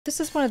This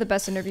is one of the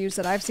best interviews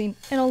that I've seen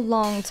in a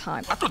long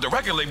time. I thought the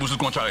record labels was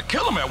going to try to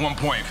kill him at one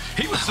point.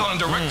 He was selling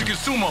direct to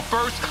consumer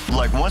first.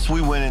 Like, once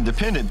we went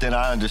independent, then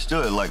I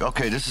understood, like,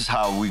 okay, this is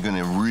how we're going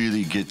to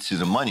really get to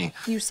the money.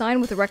 You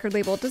sign with a record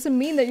label, it doesn't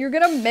mean that you're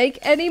going to make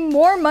any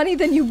more money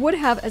than you would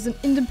have as an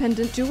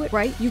independent do it,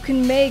 right? You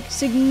can make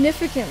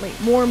significantly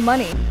more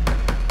money.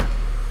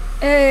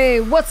 Hey,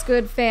 what's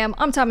good, fam?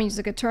 I'm Tom,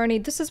 music attorney.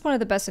 This is one of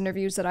the best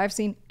interviews that I've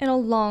seen in a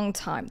long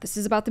time. This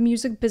is about the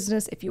music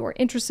business. If you are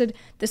interested,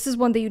 this is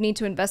one that you need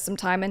to invest some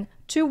time in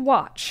to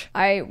watch.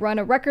 I run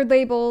a record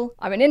label.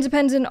 I'm an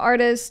independent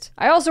artist.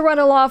 I also run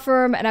a law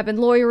firm, and I've been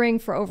lawyering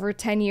for over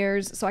 10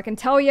 years. So I can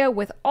tell you,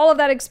 with all of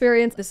that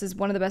experience, this is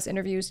one of the best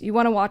interviews. You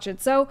want to watch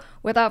it. So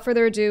without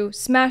further ado,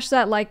 smash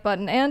that like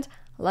button and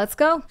let's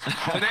go.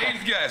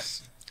 Today's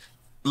guest,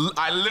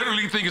 I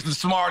literally think it's the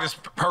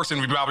smartest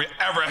person we probably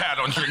ever had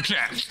on Drink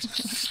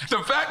Champs. The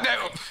fact that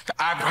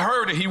I've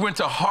heard that he went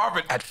to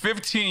Harvard at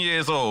 15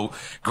 years old,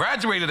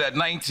 graduated at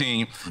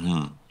 19,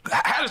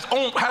 had his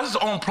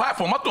own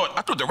platform.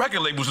 I thought the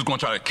record labels was going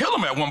to try to kill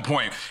him at one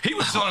point. He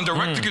was selling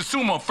direct to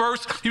consumer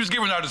first. He was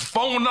giving out his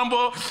phone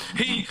number.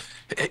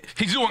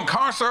 He's doing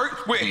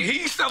concerts where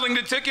he's selling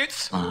the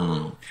tickets.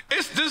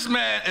 This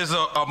man is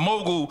a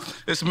mogul.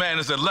 This man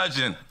is a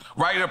legend,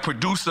 writer,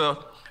 producer,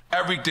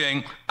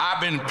 everything.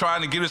 I've been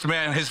trying to give this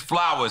man his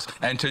flowers,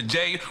 and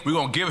today we're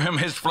gonna give him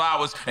his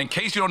flowers. In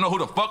case you don't know who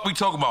the fuck we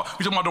talking about,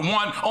 we talking about the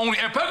one, only,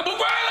 impeccable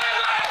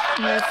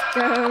Riley.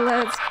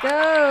 Let's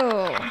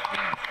go.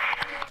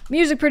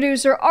 Music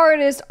producer,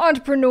 artist,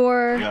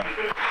 entrepreneur. Yeah.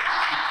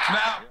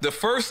 Now, the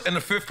first and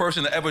the fifth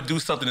person to ever do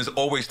something is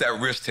always that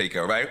risk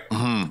taker, right?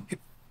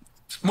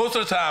 Most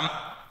of the time,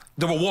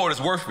 the reward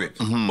is worth it.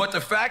 But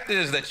the fact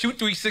is that you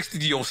 360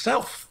 to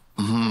yourself.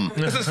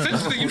 It's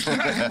essentially you just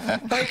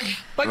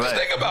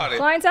think about it.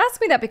 Clients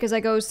ask me that because I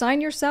go, sign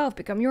yourself,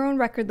 become your own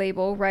record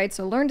label, right?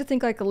 So learn to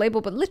think like a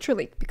label, but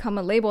literally become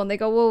a label. And they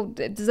go, well,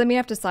 does that mean I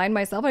have to sign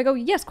myself? I go,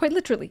 yes, quite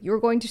literally. You're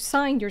going to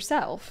sign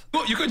yourself.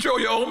 Well, you control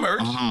your own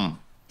merch.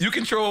 You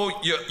control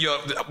your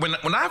when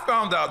I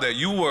found out that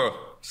you were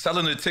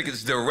selling the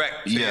tickets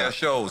direct to your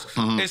shows,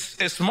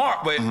 it's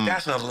smart, but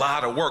that's a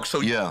lot of work.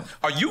 So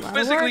are you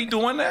physically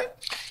doing that?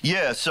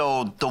 Yeah,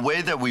 so the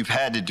way that we've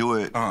had to do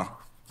it,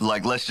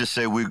 like, let's just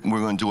say we're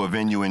going to do a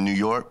venue in New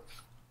York.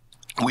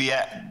 The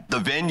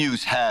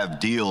venues have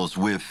deals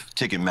with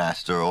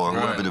Ticketmaster or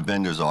whoever the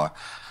vendors are.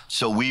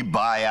 So we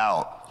buy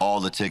out all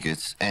the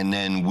tickets, and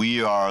then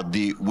we are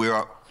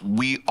our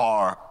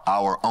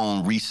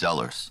own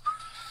resellers.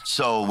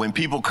 So when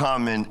people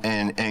come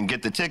and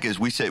get the tickets,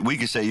 we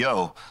can say,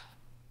 yo,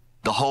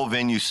 the whole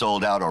venue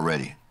sold out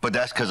already. But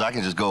that's because I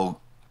can just go.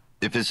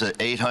 If it's an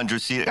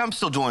 800-seater, I'm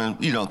still doing,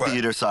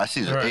 theater size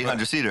seater,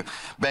 800-seater.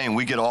 Bang,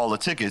 we get all the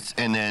tickets,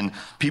 and then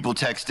people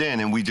text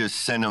in, and we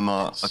just send them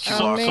a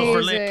QR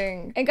code.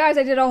 Amazing. And guys,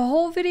 I did a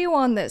whole video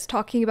on this,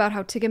 talking about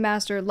how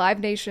Ticketmaster, Live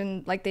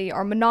Nation, like, they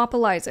are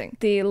monopolizing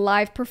the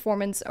live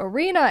performance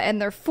arena, and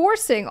they're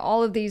forcing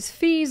all of these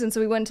fees. And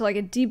so we went into like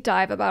a deep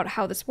dive about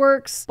how this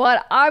works.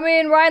 But I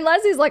mean, Ryan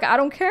Leslie's like, I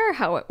don't care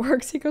how it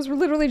works. He goes, we're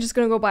literally just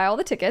gonna go buy all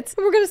the tickets,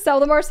 and we're gonna sell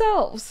them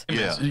ourselves.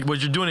 Yeah.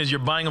 What you're doing is you're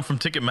buying them from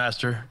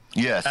Ticketmaster.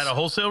 Yes. At a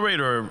wholesale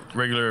rate or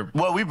regular?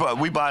 Well, we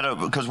buy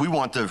them because we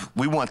want the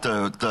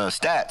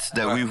stats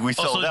that we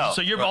sold out.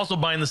 So you're also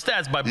buying the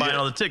stats by buying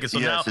all the tickets. So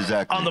now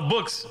on the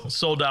books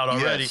sold out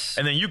already,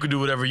 and then you could do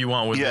whatever you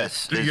want with it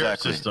through your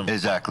system.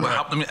 Exactly.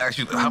 Well, let me ask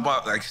you, how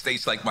about like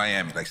states like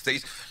Miami? Like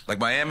states like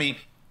Miami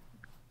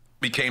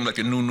became like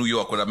the new New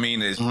York. What I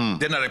mean is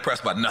they're not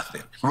impressed by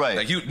nothing. Right.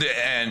 Like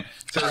and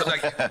so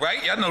like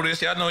right? Y'all know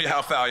this. Y'all know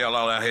how foul y'all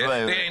all out here.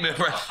 They ain't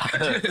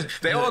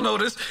impressed. They all know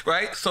this,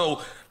 right?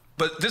 So.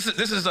 But this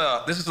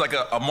is like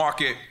a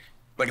market.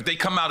 Like, if they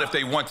come out if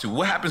they want to,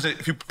 what happens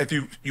if you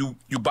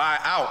buy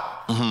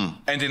out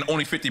and then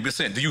only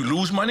 50%? Do you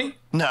lose money?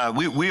 No,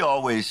 we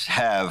always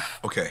have.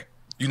 Okay.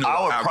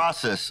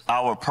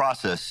 Our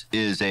process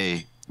is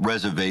a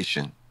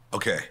reservation.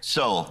 Okay.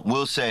 So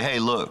we'll say, hey,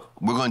 look,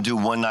 we're going to do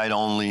one night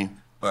only.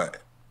 Right.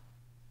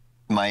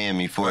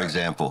 Miami, for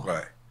example.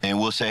 Right. And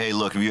we'll say, hey,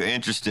 look, if you're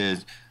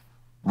interested,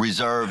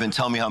 reserve and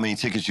tell me how many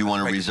tickets you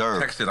want to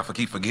reserve. Text it, I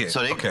keep forgetting.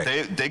 So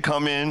they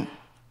come in,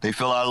 they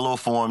fill out a little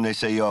form, they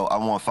say, yo, I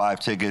want 5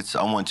 tickets,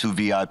 I want 2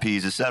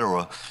 VIPs,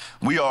 etc.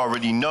 We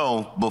already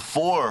know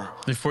before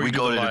we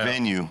go to the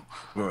venue,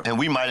 and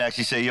we might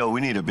actually say, yo,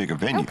 we need a bigger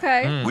venue.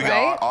 Okay, we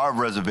got our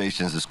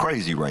reservations is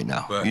crazy right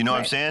now. You know what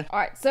I'm saying? All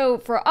right, so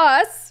for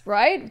us,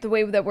 right, the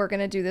way that we're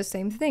gonna do the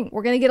same thing,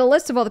 we're gonna get a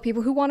list of all the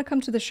people who wanna come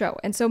to the show.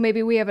 And so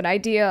maybe we have an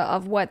idea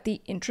of what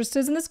the interest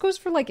is. And this goes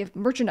for like if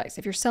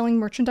you're selling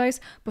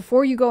merchandise,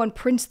 before you go and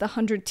print the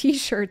 100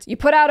 t-shirts, you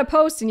put out a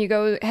post and you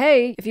go,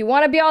 hey, if you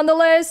wanna be on the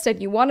list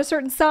and you want a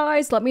certain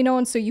size, let me know.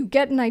 And so you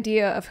get an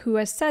idea of who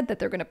has said that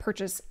they're gonna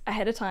purchase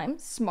ahead of time.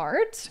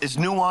 Smart. It's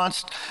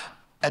nuanced.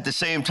 At the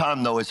same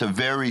time, though, it's a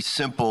very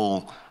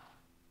simple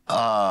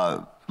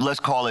let's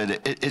call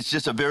it, it's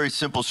just a very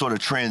simple sort of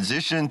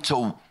transition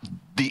to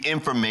the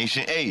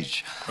information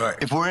age. Right.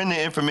 If we're in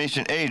the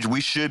information age, we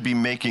should be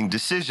making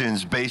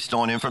decisions based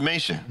on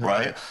information,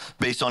 right?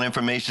 Based on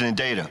information and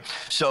data.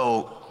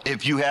 So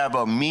if you have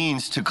a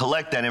means to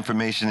collect that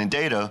information and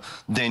data,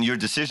 then your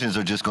decisions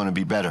are just going to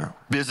be better.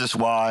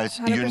 Business-wise,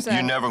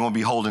 you're never going to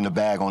be holding the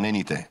bag on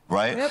anything,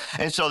 right? Yep.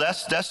 And so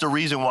that's the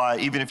reason why,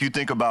 even if you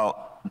think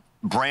about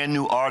brand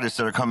new artists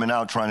that are coming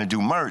out trying to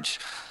do merch,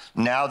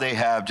 now they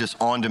have just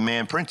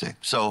on-demand printing.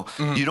 So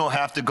you don't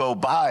have to go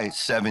buy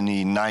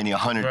 70, 90,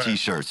 100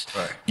 T-shirts.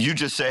 Right. You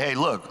just say, hey,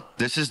 look,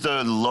 this is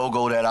the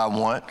logo that I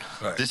want.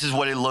 Right. This is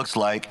what it looks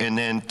like. And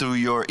then through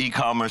your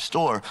e-commerce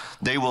store,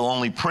 they will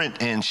only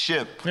print and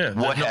ship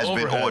what has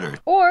been ordered.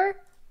 Or,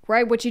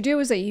 right, what you do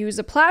is that you use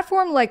a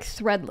platform like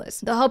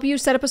Threadless. They'll help you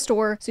set up a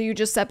store, so you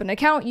just set up an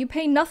account, you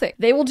pay nothing.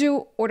 They will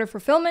do order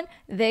fulfillment,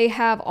 they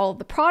have all of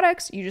the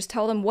products, you just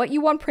tell them what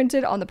you want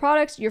printed on the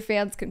products, your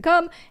fans can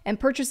come and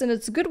purchase, and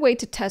it's a good way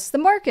to test the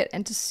market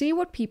and to see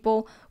what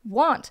people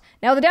want.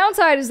 Now, the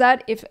downside is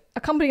that if a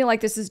company like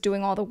this is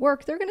doing all the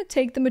work, they're going to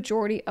take the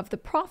majority of the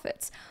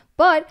profits.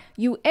 But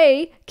you,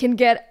 A, can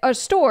get a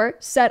store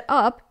set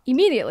up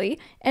immediately,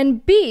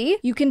 and B,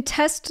 you can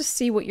test to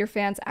see what your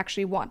fans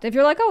actually want. If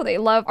you're like, oh, they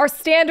love our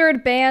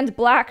standard band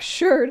black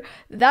shirt,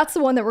 that's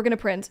the one that we're going to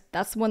print.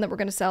 That's the one that we're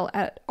going to sell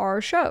at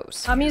our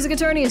shows. Top Music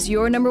Attorney is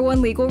your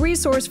 #1 legal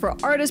resource for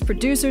artists,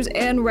 producers,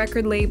 and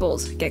record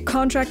labels. Get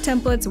contract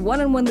templates,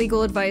 one-on-one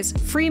legal advice,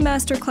 free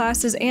master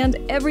classes, and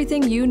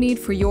everything you need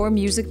for your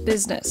music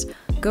business.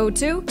 Go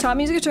to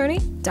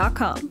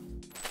topmusicattorney.com.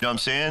 You know what I'm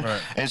saying?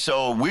 Right. And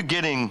so we're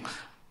getting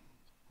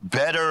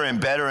better and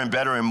better and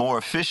better and more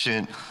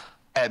efficient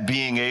at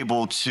being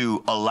able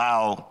to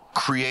allow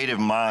creative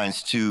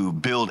minds to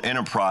build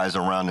enterprise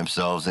around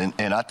themselves. And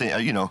I think,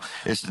 you know,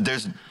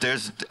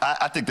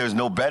 I think there's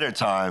no better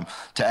time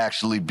to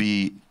actually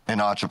be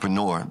an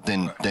entrepreneur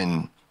than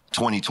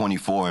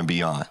 2024 and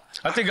beyond.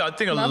 I think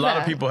a lot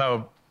of people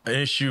have an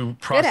issue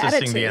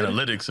processing the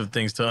analytics of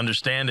things to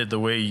understand it the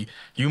way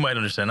you might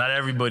understand. Not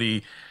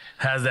everybody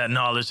has that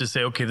knowledge to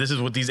say, okay, this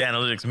is what these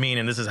analytics mean,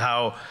 and this is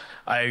how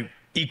I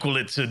equal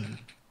it to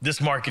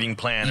this marketing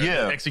plan,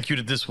 or execute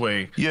it this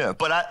way. Yeah,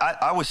 but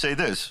I would say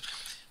this: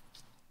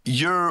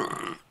 you're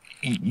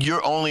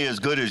only as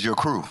good as your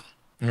crew,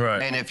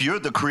 right? And if you're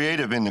the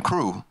creative in the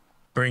crew,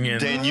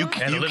 then you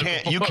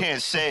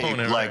can't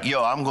say like,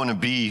 yo, I'm going to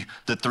be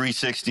the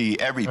 360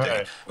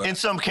 everything. Right. In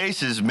some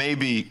cases,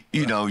 maybe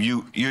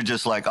you're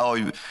just like, oh,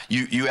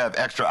 you have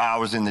extra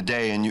hours in the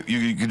day, and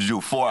you could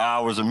do 4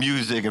 hours of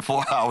music and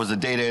 4 hours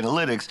of data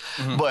analytics.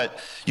 But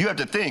you have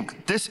to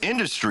think, this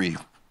industry,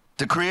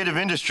 the creative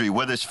industry,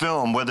 whether it's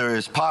film, whether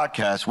it's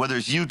podcasts, whether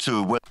it's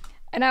YouTube.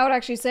 And I would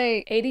actually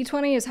say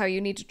 80-20 is how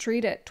you need to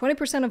treat it.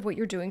 20% of what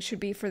you're doing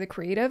should be for the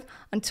creative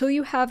until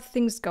you have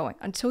things going,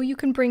 until you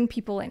can bring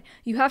people in.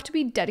 You have to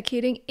be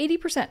dedicating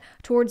 80%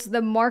 towards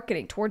the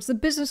marketing, towards the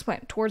business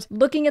plan, towards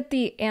looking at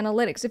the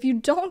analytics. If you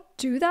don't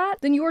do that,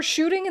 then you are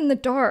shooting in the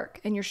dark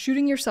and you're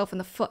shooting yourself in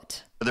the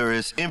foot. Whether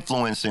it's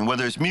influencing,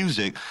 whether it's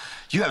music,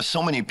 you have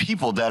so many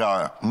people that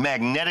are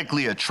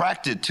magnetically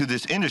attracted to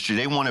this industry.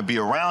 They want to be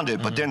around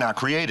it, but they're not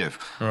creative.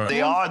 Right.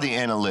 They are the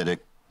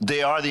analytic.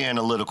 They are the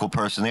analytical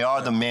person. They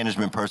are the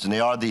management person.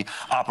 They are the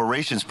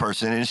operations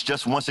person. And it's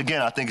just, once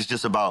again, I think it's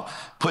just about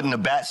putting the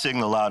bat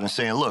signal out and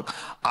saying, look,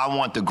 I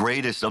want the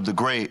greatest of the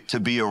great to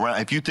be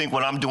around. If you think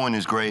what I'm doing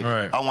is great,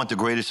 I want the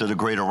greatest of the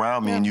great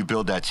around me, and you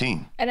build that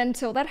team. And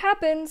until that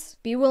happens,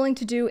 be willing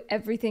to do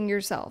everything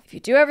yourself. If you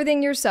do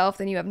everything yourself,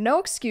 then you have no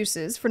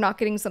excuses for not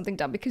getting something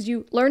done because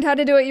you learned how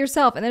to do it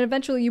yourself. And then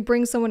eventually you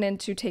bring someone in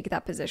to take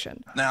that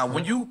position. Now,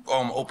 when you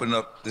opened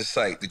up this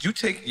site, did you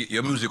take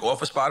your music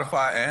off of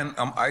Spotify and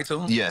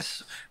iTunes?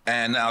 Yes.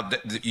 And now,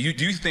 do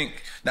you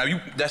think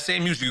that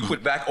same music you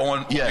put back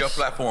on your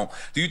platform?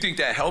 Do you think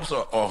that helps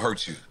or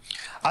hurts you?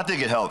 I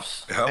think it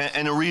helps. It helps.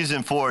 And the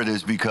reason for it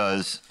is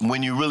because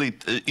when you really,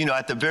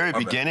 at the very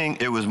beginning,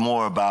 it was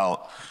more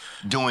about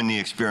doing the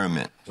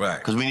experiment. Right.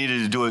 Because we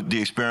needed to do the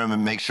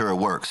experiment, make sure it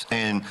works.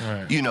 And,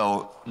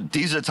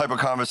 these are the type of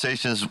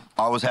conversations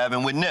I was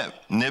having with Nip.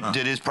 Nip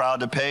did his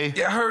Proud to Pay.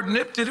 Yeah, I heard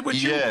Nip did it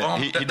with you. Yeah,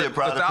 he did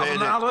Proud to Pay.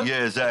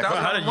 Yeah, exactly.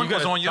 How did you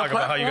guys talk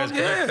about how you guys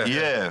connected?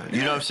 Yeah,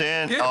 you know what I'm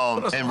saying?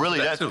 Yeah, and really,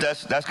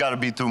 that's got to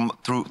be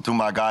through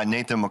my guy,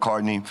 Nathan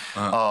McCartney.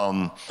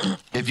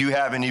 If you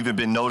haven't even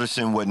been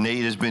noticing what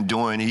Nate has been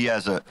doing, he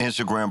has an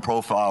Instagram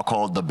profile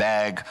called The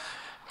Bag.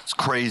 It's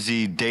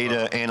crazy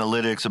data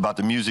analytics about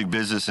the music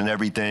business and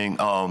everything.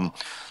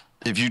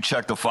 If you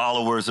check the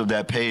followers of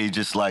that page,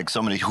 it's like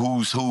some of the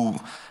who's who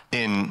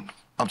in,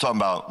 I'm talking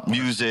about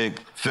music,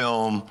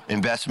 film,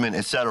 investment,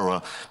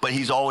 etc. But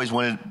he's always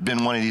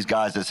been one of these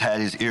guys that's had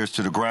his ears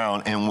to the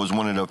ground and was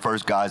one of the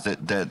first guys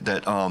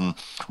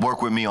that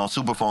worked with me on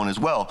Superphone as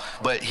well.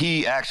 But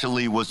he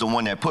actually was the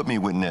one that put me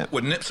with Nip.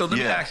 With Nip, so let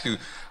me ask you,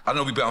 I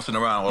know we're bouncing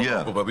around all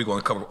over, but we're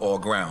going to cover all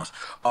grounds.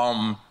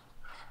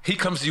 He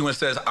comes to you and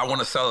says, I want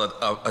to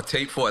sell a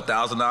tape for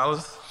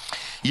 $1,000?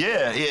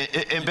 Yeah,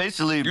 and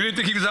basically. You didn't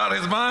think he was out of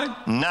his mind?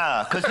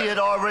 Nah, because he had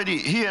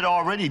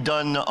already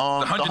done the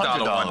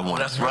 $100 one.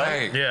 That's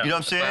right. Yeah. You know what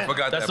I'm saying? I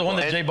forgot that's that the one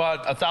part. that Jay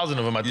bought 1,000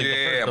 of them, I think.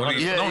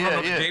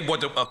 Jay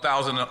bought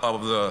 1,000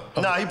 of the.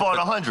 Nah, he bought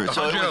 100.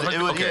 So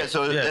okay.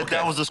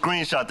 That was the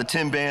screenshot. The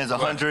 10 bands,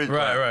 100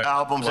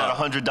 albums at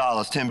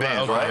 $100, 10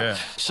 bands, right?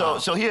 Yeah.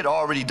 So he had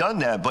already done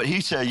that, but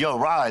he said, "Yo,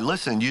 Rye,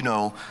 listen, you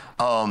know,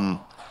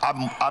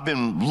 I've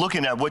been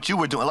looking at what you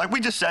were doing. Like we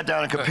just sat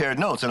down and compared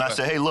notes, and I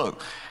said, hey,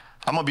 look,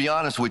 I'm gonna be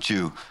honest with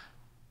you.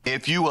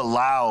 If you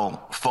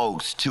allow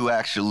folks to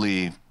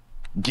actually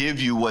give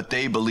you what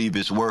they believe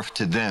is worth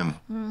to them,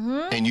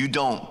 and you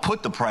don't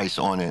put the price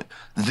on it,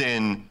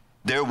 then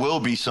there will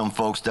be some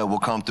folks that will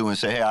come through and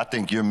say, hey, I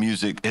think your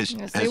music has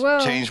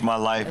changed my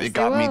life. It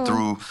got me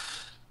through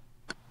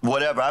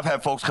whatever. I've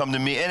had folks come to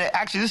me, and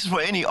actually this is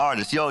for any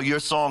artist. Yo, your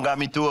song got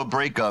me through a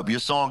breakup.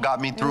 Your song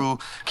got me through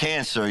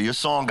cancer. Your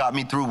song got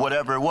me through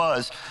whatever it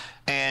was.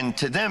 And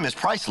to them, it's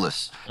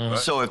priceless.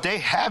 So if they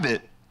have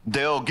it,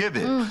 they'll give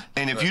it.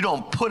 And if you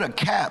don't put a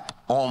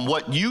cap on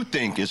what you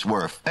think it's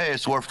worth, hey,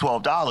 it's worth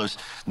 $12,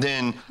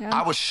 then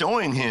I was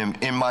showing him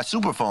in my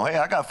superphone, hey,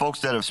 I got folks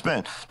that have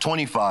spent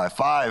 25,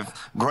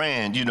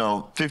 $5,000, you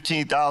know,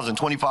 15,000,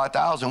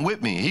 25,000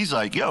 with me. He's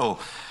like, yo,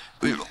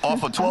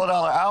 off a $12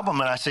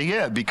 album, and I say,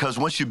 yeah, because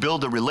once you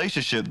build a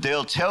relationship,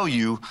 they'll tell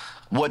you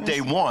what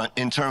they want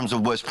in terms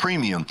of what's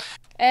premium.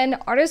 And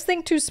artists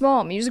think too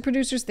small. Music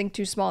producers think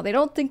too small. They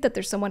don't think that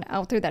there's someone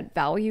out there that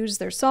values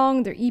their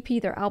song, their EP,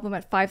 their album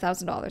at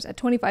 $5,000, at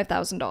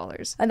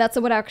 $25,000. And that's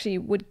what actually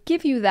would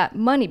give you that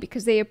money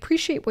because they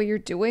appreciate what you're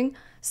doing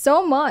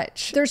so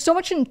much. There's so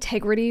much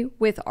integrity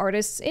with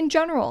artists in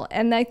general.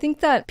 And I think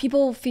that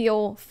people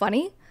feel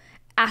funny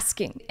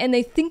asking, and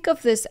they think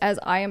of this as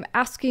I am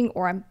asking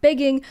or I'm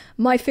begging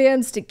my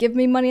fans to give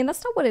me money, and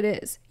that's not what it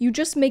is. You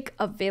just make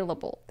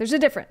available. There's a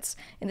difference.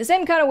 In the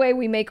same kind of way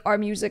we make our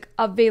music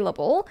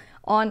available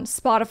on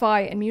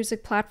Spotify and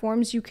music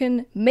platforms, you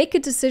can make a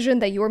decision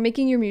that you are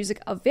making your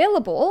music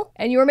available,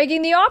 and you are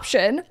making the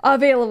option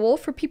available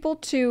for people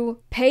to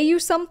pay you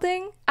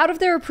something out of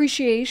their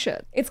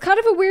appreciation. It's kind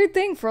of a weird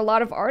thing for a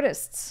lot of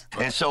artists.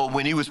 And so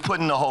when he was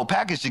putting the whole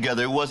package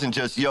together, it wasn't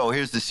just, yo,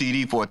 here's the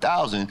CD for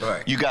 $1,000.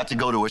 Right. You got to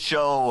go to a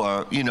show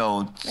or, you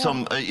know,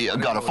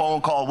 got a phone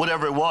call,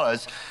 whatever it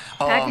was.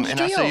 And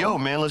I say, yo,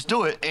 man, let's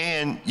do it.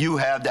 And you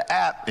have the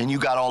app and you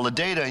got all the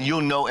data and you'll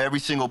know every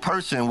single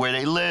person where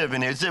they live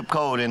and their zip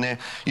code and their,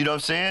 you know what I'm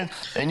saying?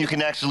 And you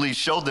can actually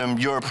show them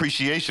your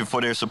appreciation for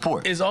their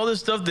support. Is all this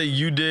stuff that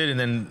you did and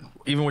then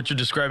even what you're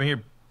describing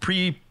here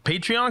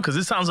pre-Patreon? Because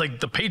this sounds like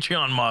the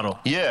Patreon model.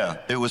 Yeah,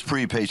 it was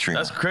pre-Patreon.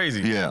 That's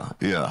crazy. Yeah.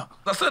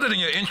 I said it in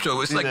your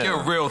intro. It's like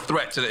you're a real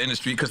threat to the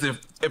industry because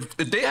if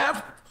they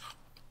have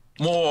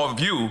more of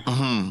you,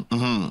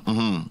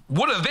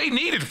 what are they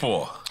needed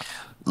for?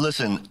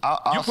 Listen,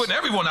 you're putting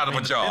everyone out of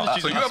a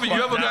job. So you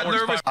ever got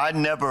nervous? I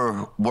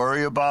never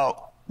worry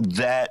about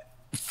that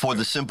for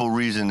the simple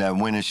reason that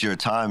when it's your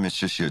time, it's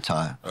just your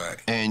time. Right.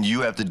 And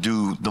you have to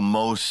do the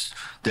most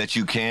that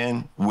you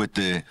can with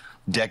the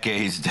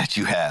decades that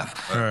you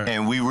have. Right.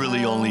 And we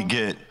really only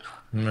get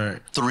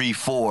 3,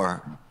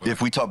 4,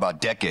 if we talk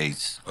about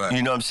decades. Right.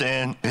 You know what I'm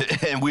saying?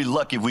 And we're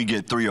lucky if we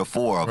get 3 or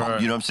 4 of them.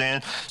 You know what I'm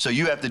saying? So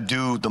you have to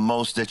do the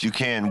most that you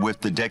can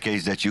with the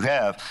decades that you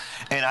have.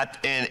 And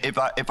if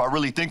I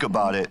really think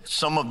about it,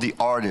 some of the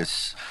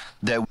artists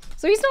that...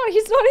 So he's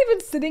not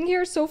even sitting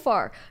here so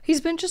far. He's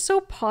been just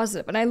so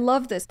positive, and I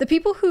love this. The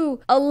people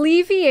who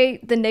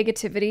alleviate the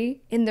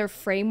negativity in their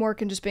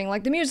framework and just being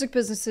like, the music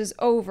business is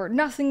over,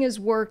 nothing is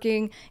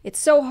working, it's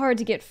so hard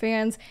to get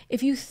fans.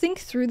 If you think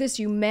through this,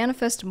 you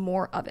manifest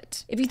more of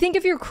it. If you think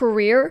of your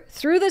career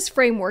through this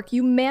framework,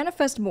 you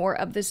manifest more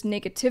of this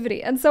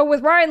negativity. And so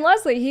with Ryan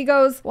Leslie, he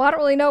goes, well, I don't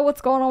really know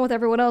what's going on with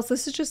everyone else.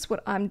 This is just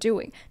what I'm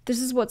doing. This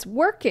is what's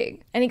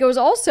working. And he goes,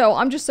 also,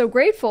 I'm just so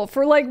grateful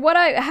for like what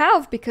I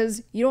have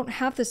because you don't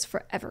have this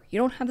forever. You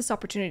don't have this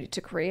opportunity to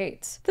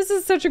create. This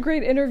is such a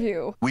great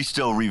interview. We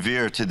still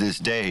revere to this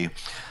day.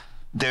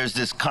 There's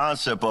this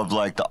concept of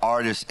like the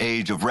artist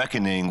age of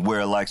reckoning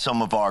where like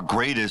some of our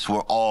greatest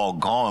were all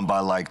gone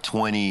by like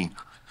 28.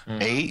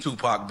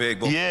 Tupac,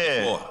 Big.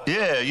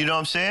 Yeah, you know what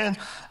I'm saying?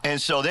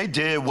 And so they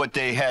did what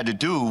they had to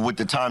do with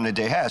the time that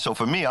they had. So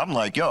for me, I'm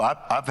like, yo,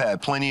 I've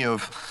had plenty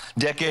of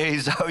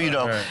decades, you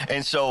know. Right.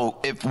 And so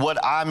if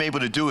what I'm able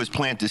to do is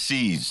plant the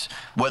seeds,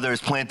 whether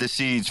it's plant the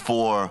seeds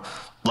for,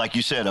 like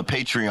you said, a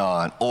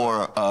Patreon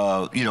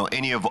or, you know,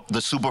 any of the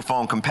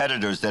Superphone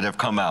competitors that have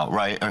come out,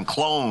 right? And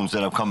clones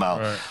that have come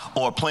out,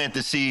 or plant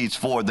the seeds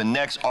for the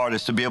next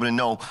artist to be able to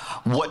know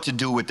what to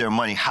do with their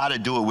money, how to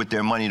do it with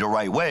their money the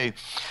right way.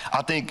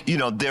 I think, you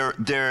know,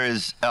 there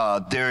is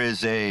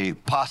a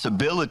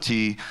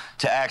possibility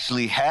to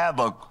actually have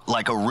a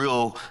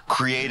real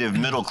creative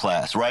middle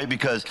class, right?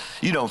 Because,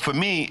 you know, for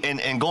me,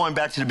 and going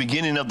back to the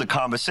beginning of the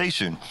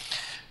conversation,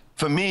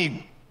 for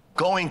me,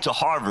 going to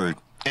Harvard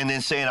and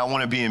then saying I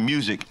want to be in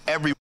music,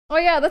 Oh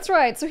yeah, that's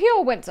right. So he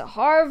all went to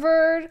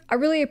Harvard. I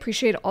really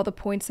appreciate all the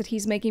points that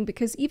he's making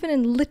because even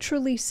in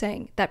literally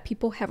saying that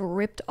people have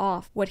ripped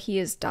off what he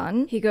has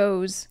done, he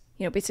goes,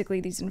 you know, basically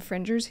these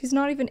infringers, he's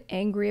not even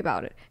angry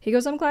about it. He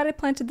goes, I'm glad I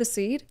planted the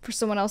seed for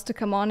someone else to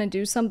come on and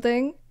do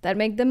something that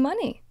make them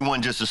money.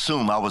 Everyone just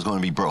assumed I was going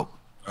to be broke.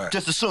 Right.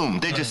 Just assume.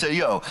 They just say,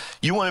 yo,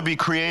 you want to be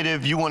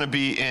creative, you want to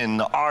be in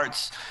the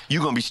arts,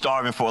 you're going to be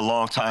starving for a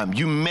long time.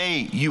 You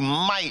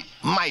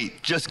might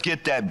just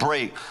get that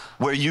break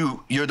where you're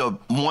the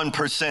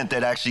 1%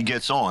 that actually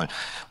gets on.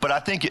 But I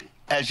think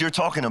as you're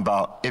talking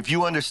about, if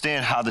you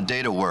understand how the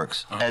data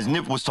works, as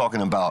Nip was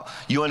talking about,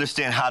 you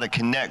understand how to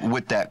connect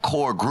with that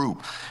core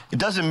group. It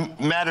doesn't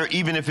matter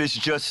even if it's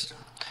just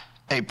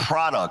a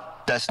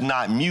product that's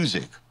not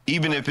music.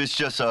 Even if it's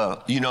just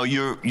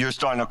you're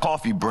starting a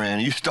coffee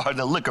brand, you're starting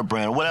a liquor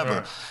brand, whatever.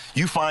 Right.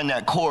 You find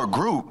that core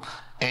group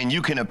and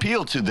you can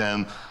appeal to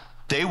them,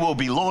 they will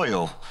be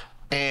loyal.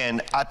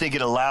 And I think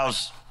it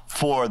allows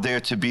for there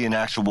to be an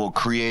actual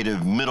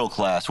creative middle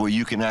class where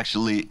you can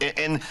actually,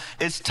 and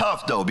it's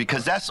tough though,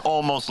 because that's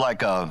almost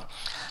like an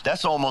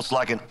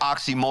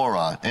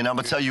oxymoron. And I'm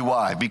gonna tell you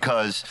why,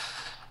 because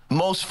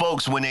most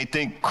folks, when they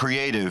think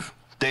creative,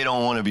 they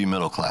don't want to be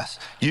middle class.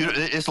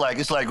 It's like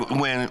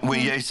when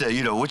Ye said,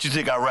 you know, what you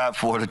think I rap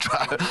for to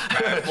try?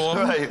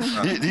 Right.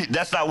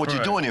 That's not what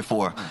you're doing it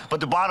for. But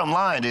the bottom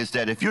line is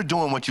that if you're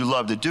doing what you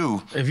love to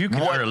do, if you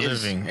can earn a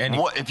living,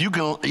 if you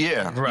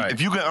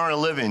can earn a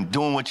living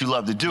doing what you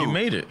love to do, you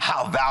made it.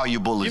 How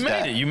valuable is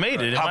that? You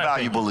made it. How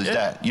valuable is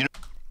that? You know?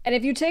 And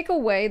if you take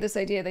away this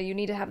idea that you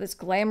need to have this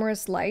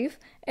glamorous life,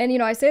 and, you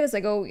know, I say this, I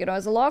go, you know,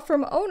 as a law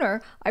firm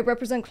owner, I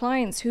represent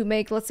clients who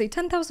make, let's say,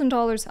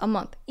 $10,000 a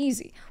month,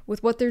 easy,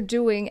 with what they're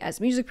doing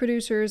as music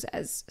producers,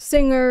 as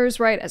singers,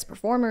 right, as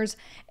performers,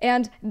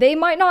 and they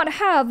might not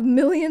have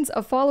millions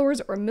of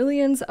followers or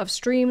millions of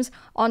streams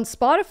on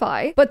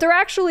Spotify, but they're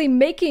actually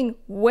making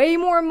way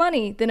more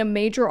money than a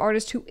major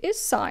artist who is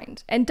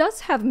signed and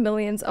does have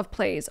millions of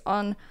plays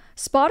on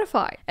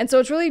Spotify. And so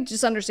it's really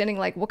just understanding,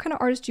 like, what kind of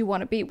artist do you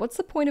want to be? What's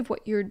the point of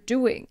what you're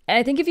doing? And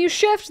I think if you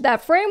shift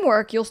that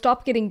framework, you'll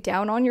stop getting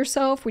down on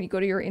yourself when you go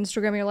to your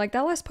Instagram and you're like,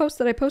 that last post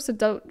that I posted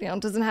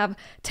doesn't have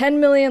 10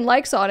 million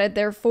likes on it,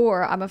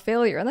 therefore I'm a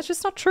failure. And that's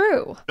just not true.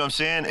 You know what I'm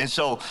saying? And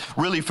so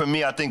really for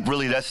me, I think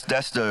really that's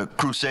the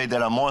crusade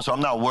that I'm on. So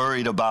I'm not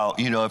worried about,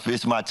 you know, if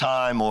it's my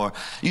time or,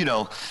 you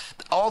know,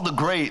 all the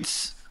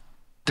greats,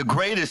 the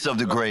greatest of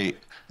the great,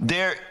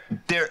 their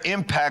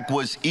impact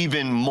was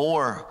even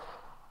more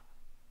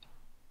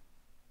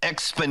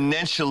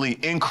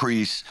exponentially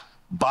increased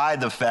by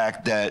the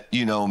fact that,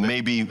 you know,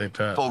 maybe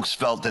folks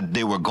felt that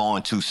they were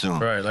gone too soon.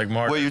 Right, like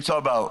Martin. Where you talk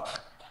about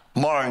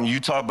Martin, you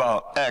talk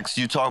about X,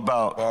 you talk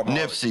about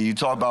Nipsey, you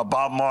talk about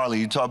Bob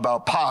Marley, you talk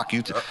about Pac,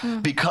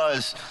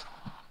 because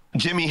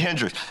Jimi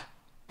Hendrix,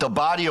 the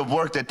body of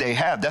work that they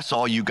have, that's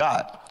all you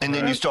got. And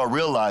then you start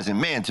realizing,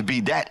 man, to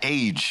be that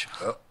age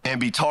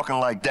and be talking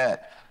like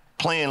that,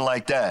 playing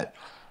like that,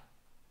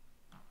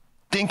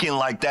 thinking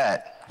like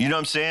that, you know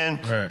what I'm saying?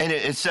 Right. And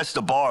it sets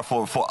the bar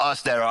for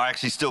us that are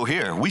actually still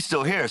here. We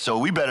still here, so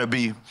we better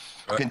be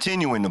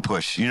continuing to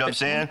push. You know what I'm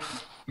saying?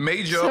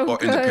 Major or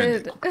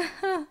independent?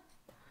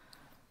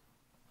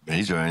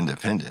 Major or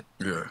independent?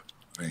 Yeah.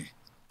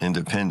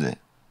 Independent.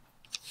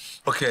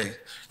 Okay.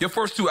 Your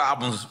first two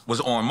albums was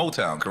on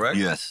Motown, correct?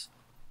 Yes.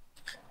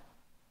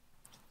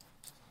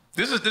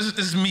 This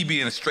is me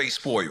being straight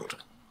spoiled.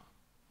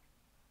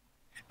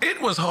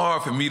 It was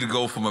hard for me to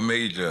go from a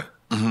major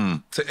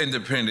to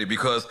independent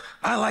because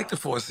I like the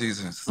Four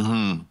Seasons.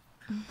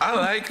 I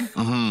like,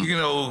 you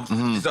know,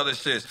 these other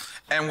shits.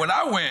 And when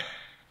I went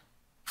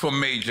from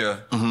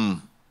major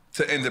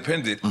to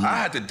independent, I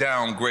had to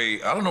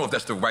downgrade. I don't know if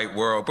that's the right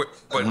word, but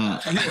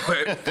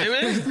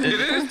it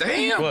is.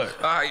 Damn. What?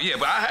 Yeah,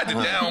 but I had to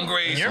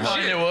downgrade. In your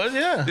mind, shit. It was,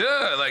 yeah.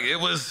 Yeah, like it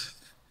was.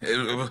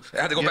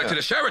 I had to go back to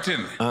the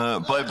Sheraton.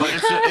 But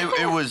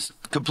it was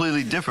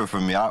completely different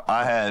for me.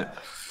 I had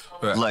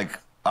like.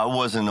 I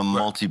wasn't a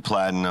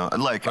multi-platinum.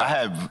 Like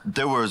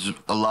there was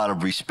a lot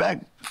of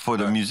respect for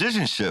the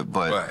musicianship,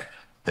 but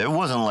it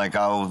wasn't like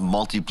I was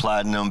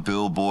multi-platinum,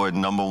 Billboard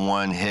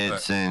 #1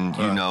 hits, and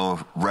you know,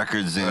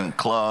 records in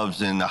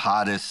clubs and the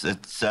hottest,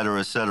 et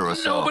cetera, et cetera.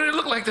 No, but it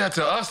looked like that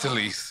to us, at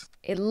least.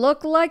 It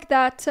looked like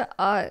that to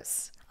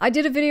us. I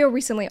did a video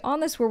recently on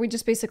this where we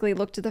just basically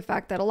looked at the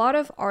fact that a lot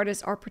of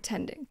artists are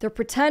pretending. They're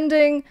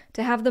pretending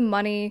to have the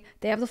money,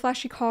 they have the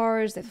flashy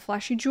cars, they have the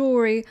flashy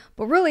jewelry,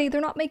 but really they're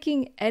not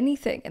making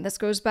anything. And this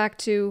goes back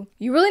to,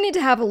 you really need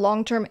to have a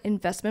long-term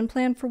investment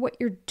plan for what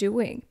you're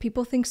doing.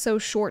 People think so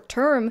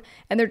short-term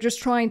and they're just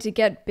trying to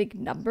get big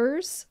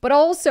numbers. But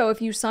also, if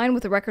you sign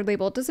with a record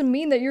label, it doesn't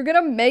mean that you're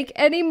gonna make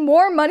any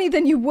more money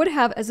than you would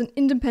have as an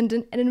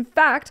independent. And in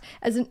fact,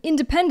 as an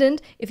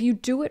independent, if you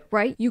do it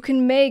right, you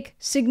can make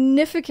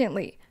significantly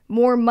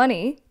more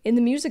money in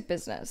the music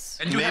business.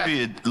 And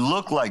maybe it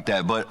looked like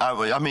that, but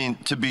I mean,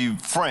 to be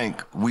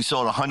frank, we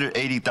sold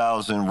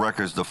 180,000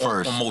 records the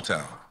first. On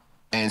Motown.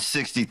 And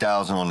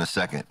 60,000 on the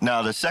second.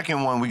 Now, the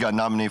second one, we got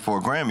nominated for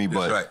a Grammy,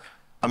 but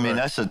I mean,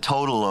 that's a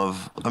total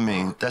of, I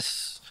mean,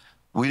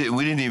 we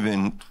didn't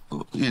even,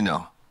 you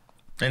know.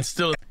 And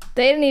still.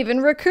 They didn't even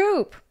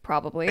recoup.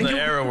 probably. In the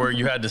era where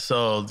you had to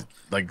sell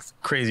like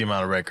crazy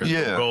amount of records,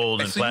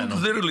 gold and so platinum.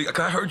 You literally,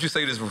 I heard you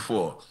say this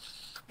before,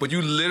 but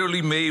you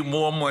literally made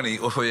more money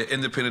off of your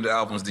independent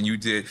albums than you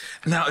did.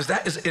 Now, is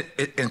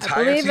it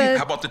entirety?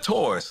 How about the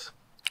tours?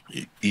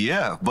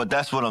 Yeah, but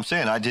that's what I'm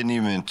saying. I didn't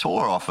even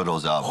tour off of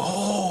those albums.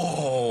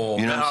 Oh,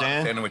 you know what I'm saying? I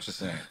understand what you're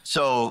saying.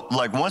 So,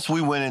 like, once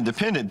we went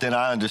independent, then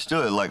I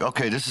understood, like,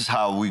 okay, this is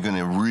how we're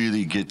gonna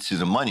really get to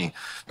the money,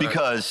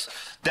 because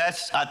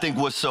that's, I think,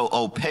 what's so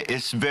opaque.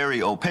 It's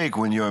very opaque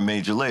when you're a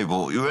major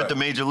label. You're at the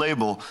major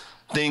label.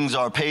 Things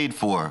are paid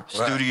for,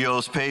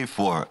 studios paid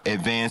for,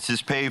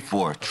 advances paid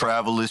for,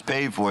 travel is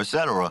paid for,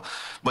 etc.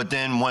 But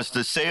then once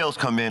the sales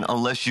come in,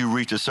 unless you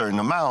reach a certain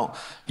amount,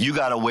 you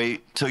gotta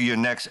wait till your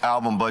next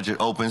album budget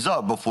opens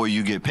up before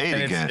you get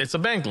paid again. It's a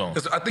bank loan.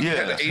 I think you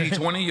had an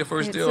 80-20 your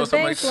first deal or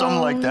something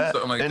like that.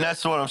 And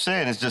that's what I'm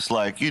saying. It's just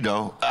like, you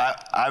know,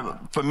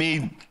 for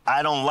me,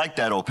 I don't like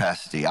that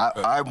opacity.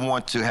 I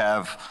want to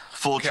have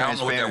full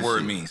transparency. I don't know what that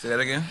word means. Say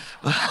that again.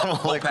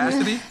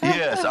 Opacity?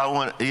 Yes, I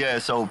want. Yeah,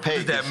 it's opaque.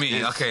 What does that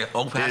mean? Okay,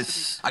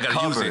 opacity. I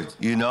gotta use it.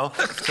 You know.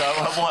 So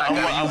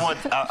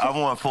I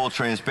want full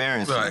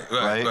transparency.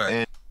 Right.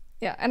 And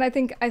yeah, and I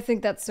think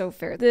that's so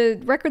fair.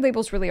 The record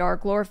labels really are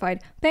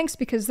glorified banks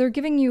because they're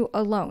giving you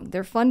a loan.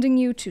 They're funding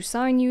you to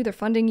sign you. They're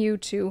funding you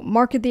to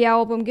market the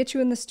album, get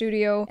you in the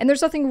studio. And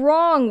there's nothing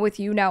wrong with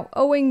you now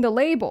owing the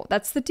label.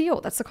 That's the deal.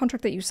 That's the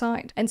contract that you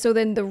signed. And so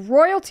then the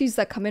royalties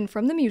that come in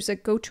from the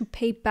music go to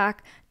pay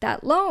back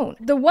that loan.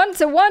 The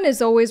one-to-one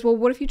is always, well,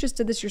 what if you just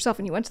did this yourself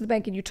and you went to the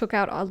bank and you took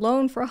out a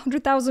loan for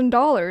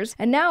 $100,000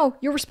 and now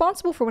you're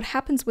responsible for what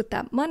happens with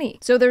that money.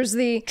 So there's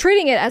the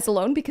treating it as a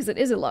loan because it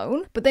is a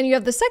loan, but then you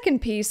have the second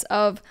piece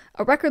of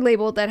a record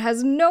label that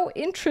has no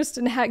interest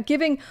in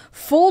giving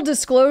full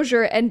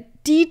disclosure and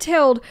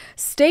detailed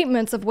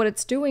statements of what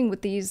it's doing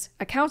with these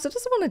accounts. It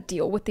doesn't want to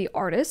deal with the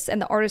artists and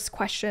the artist's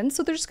questions.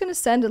 So they're just going to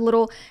send a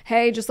little,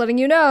 hey, just letting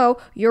you know,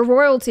 your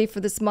royalty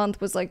for this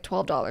month was like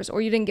 $12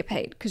 or you didn't get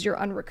paid because you're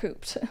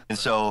unrecouped. And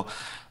so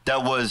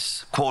that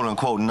was, quote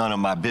unquote, none of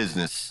my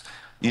business.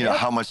 You know,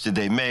 how much did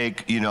they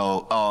make, you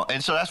know?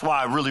 And so that's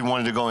why I really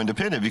wanted to go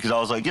independent, because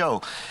I was like,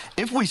 yo,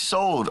 if we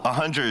sold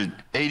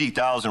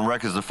 180,000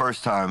 records the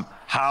first time,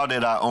 how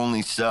did I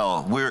only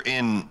sell? We're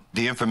in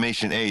the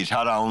information age.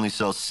 How did I only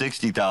sell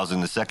 60,000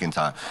 the second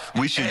time?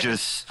 We should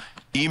just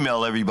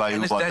email everybody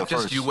who bought the first. And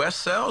is that just U.S.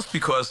 sales?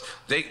 Because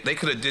they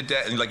could have did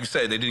that, and like you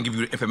said, they didn't give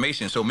you the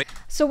information.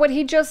 So what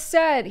he just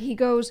said, he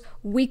goes,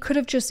 we could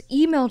have just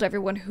emailed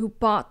everyone who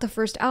bought the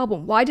first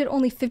album. Why did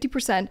only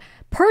 50%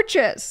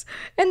 purchase?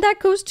 And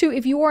that goes to,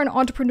 if you are an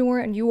entrepreneur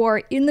and you are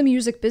in the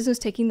music business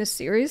taking this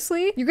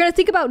seriously, you're going to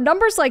think about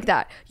numbers like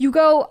that. You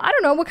go, I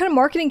don't know, what kind of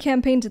marketing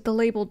campaign did the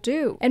label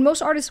do? And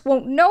most artists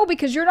won't know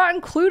because you're not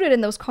included in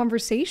those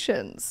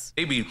conversations.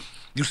 Maybe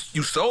you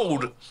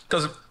sold,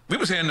 because we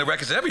was hearing the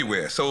records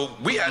everywhere. So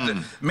we had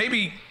to,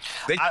 maybe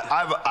they...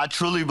 I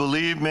truly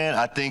believe, man,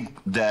 I think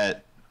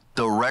that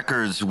the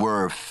records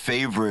were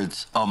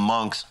favorites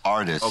amongst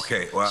artists.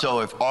 Okay, wow. So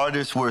if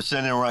artists were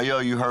sending around, yo,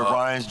 you heard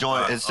Ryan's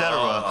joint,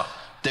 etc.,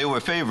 they were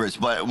favorites.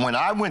 But when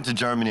I went to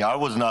Germany, I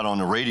was not on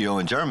the radio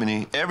in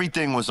Germany.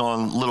 Everything was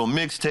on little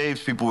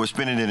mixtapes. People were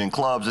spinning it in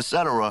clubs,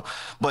 etc.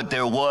 But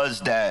there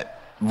was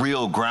that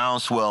real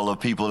groundswell of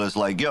people that's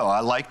like, yo, I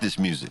like this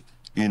music,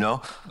 you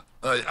know?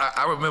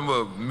 I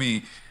remember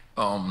me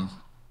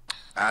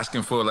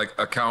asking for like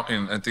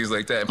accounting and things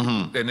like that,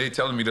 and they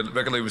telling me, the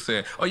record label was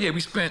saying, oh yeah,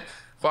 we spent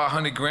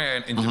 500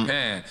 grand in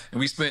Japan, and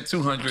we spent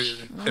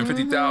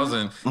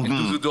 250,000 in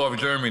Dusseldorf,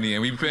 Germany,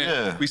 and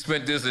we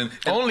spent this in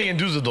only in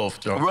Dusseldorf,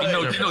 Joe. Right. You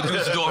know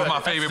Dusseldorf is my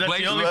favorite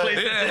place. The only place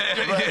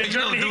You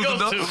know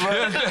Dusseldorf.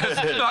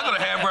 You know, I go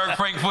to Hamburg,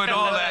 Frankfurt,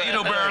 all that. You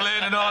know,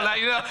 Berlin and all that.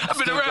 You know, I've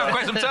been around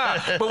quite some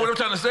time. But what I'm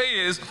trying to say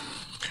is,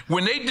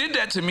 when they did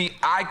that to me,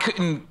 I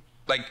couldn't.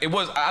 Like, it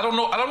was, I don't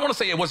know, I don't want to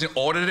say it wasn't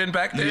ordered in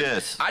back then.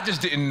 Yes. I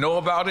just didn't know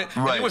about it.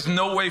 Right. There was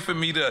no way for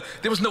me to,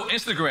 there was no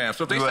Instagram.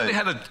 So if they said they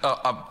had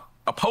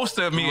a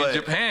poster of me in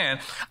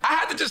Japan, I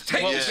had to just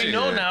take it. We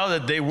know now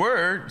that they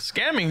were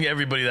scamming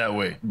everybody that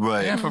way.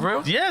 Right. Yeah, for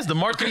real? Yes, the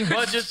marketing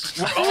budgets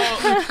were all,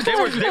 they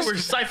were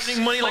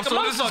siphoning money like a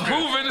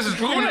motherfucker. This is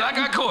proven that I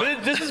got caught.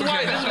 But this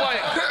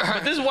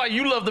is why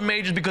you love the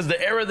majors, because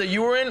the era that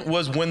you were in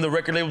was when the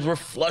record labels were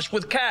flush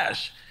with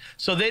cash.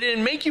 So they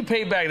didn't make you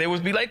pay back. They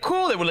would be like,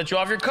 cool, they would let you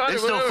off your cut.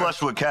 It's still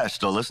flush with cash,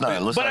 though. Let's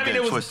not get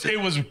it twisted.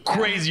 It was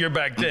crazier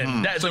back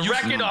then. The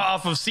record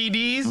off of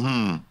CDs,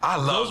 I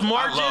love those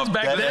margins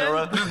back then. I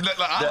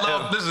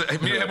love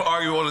this. Me and him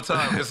argue all the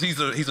time because he's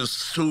a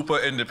super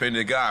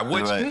independent guy.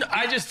 Which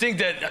I just think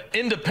that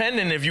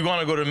independent, if you want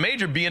to go to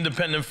major, be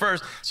independent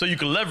first so you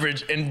can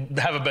leverage and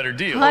have a better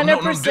deal.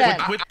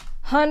 100%.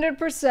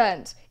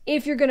 100%.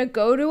 If you're gonna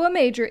go to a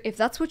major, if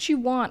that's what you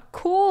want,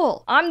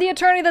 cool. I'm the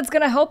attorney that's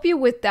gonna help you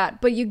with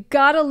that, but you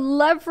gotta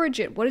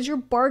leverage it. What is your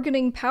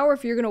bargaining power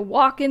if you're gonna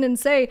walk in and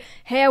say,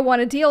 hey, I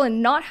want a deal,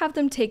 and not have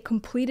them take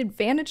complete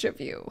advantage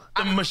of you?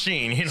 The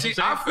machine, you know. See,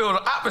 I feel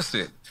the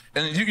opposite.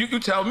 And you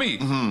tell me.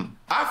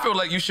 I feel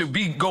like you should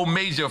go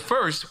major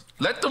first.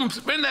 Let them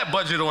spend that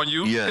budget on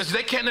you, because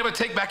they can't never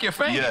take back your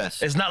fame.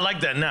 It's not like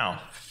that now.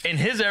 In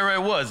his era,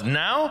 it was.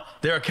 Now,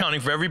 they're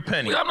accounting for every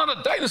penny. I'm not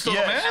a dinosaur,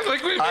 man.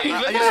 Like, what do you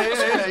mean?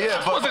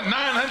 Wasn't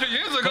 900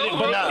 years ago.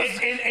 But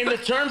in the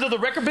terms of the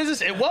record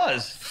business, it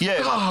was.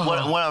 Yeah,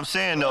 what I'm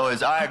saying, though,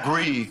 is I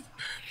agree.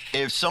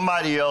 If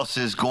somebody else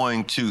is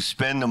going to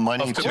spend the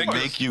money to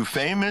make you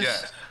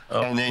famous,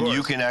 and then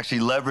you can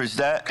actually leverage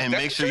that and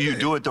make sure you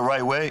do it the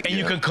right way. And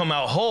you can come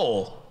out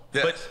whole.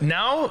 But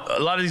now, a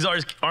lot of these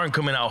artists aren't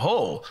coming out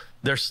whole.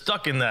 They're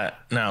stuck in that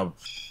now.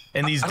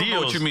 And these deals. I don't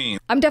know what you mean.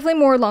 I'm definitely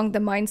more along the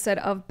mindset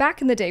of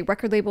back in the day,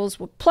 record labels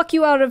would pluck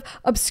you out of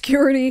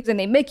obscurity and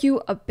they make you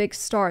a big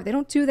star. They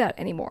don't do that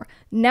anymore.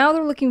 Now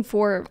they're looking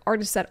for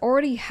artists that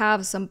already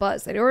have some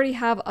buzz. They already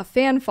have a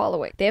fan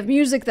following. They have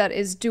music that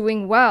is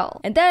doing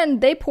well. And then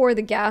they pour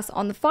the gas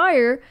on the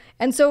fire.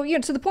 And so,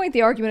 to the point,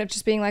 the argument of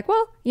just being like,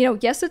 well,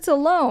 yes, it's a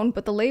loan,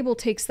 but the label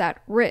takes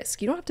that risk.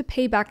 You don't have to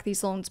pay back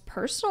these loans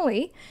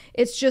personally.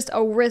 It's just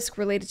a risk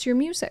related to your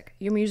music.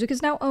 Your music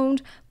is now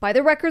owned by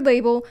the record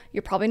label.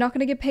 You're probably not going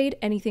to get paid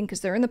anything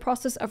because they're in the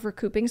process of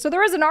recouping. So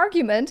there is an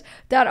argument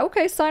that,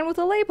 okay, sign with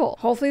a label.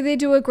 Hopefully they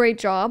do a great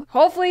job.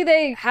 Hopefully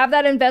they have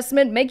that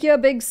investment, make you a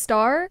big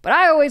star. But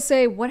I always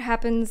say, what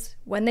happens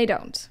when they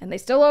don't? And they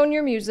still own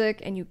your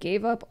music and you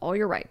gave up all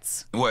your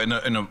rights. Well,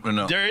 no.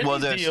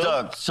 They're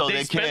stuck, so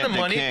they spend can't. the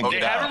money. They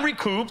haven't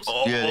recouped.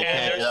 They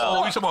can't. You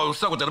talking about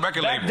stuck with the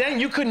record label? Back then,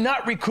 you could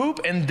not recoup,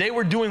 and they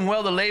were doing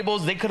well. The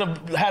labels, they could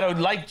have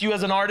liked you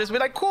as an artist. Be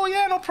like, cool,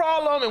 yeah, no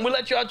problem, and we'll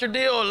let you out your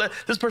deal. Or let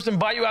this person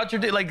buy you out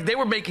your deal. Like, they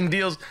were making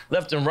deals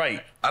left and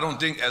right. I don't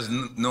think as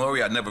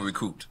Nori, I never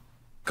recouped.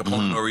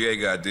 Capone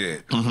Noriega, I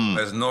did.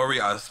 As Nori,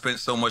 I spent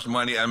so much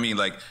money. I mean,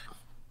 like,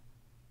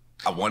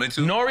 I wanted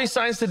to. Nori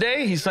signs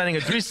today. He's signing a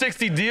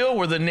 360 deal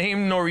where the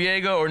name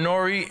Noriega or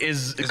Nori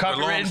is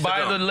copyrighted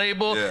by the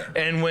label. Yeah.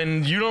 And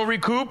when you don't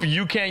recoup,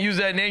 you can't use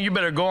that name. You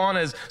better go on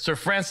as Sir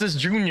Francis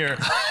Jr.,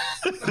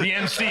 the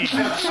MC,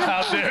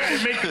 out there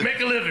and make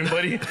a living,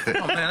 buddy.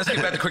 Oh, man, let's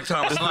get back to Quick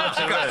Time Slides.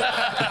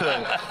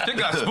 They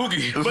got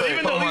spooky. But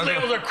even though these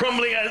labels are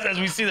crumbling as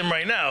we see them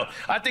right now,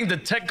 I think the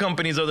tech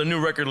companies are the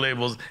new record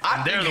labels,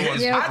 and they're the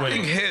ones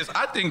winning.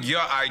 I think your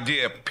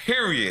idea,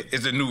 period,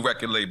 is a new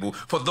record label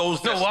for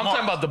those that I'm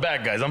talking about the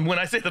bad guys. When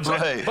I say the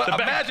bad, but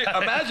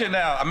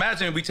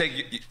imagine we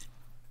take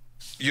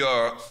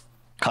your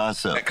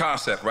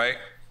concept, right?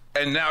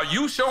 And now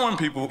you showing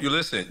people,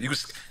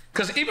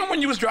 because even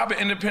when you was dropping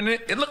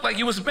independent, it looked like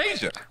you was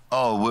major.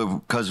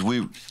 Oh, because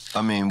we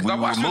I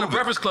watched you in the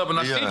Breakfast Club and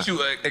I seen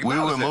you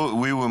acknowledge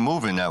we were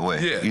moving that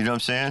way. Yeah. You know what I'm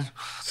saying?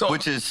 So,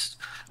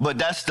 but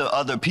that's the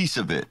other piece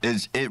of it.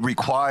 It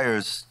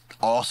requires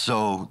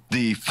also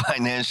the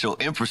financial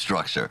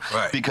infrastructure.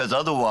 Right. Because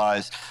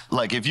otherwise,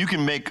 like if you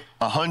can make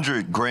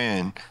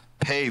 $100,000,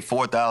 pay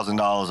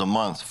 $4,000 a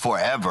month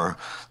forever,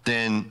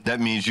 then that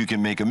means you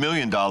can make $1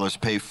 million,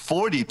 pay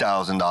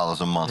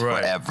 $40,000 a month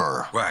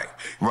forever.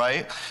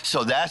 Right?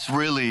 So that's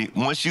really,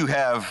 once you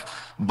have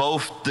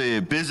both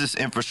the business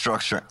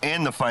infrastructure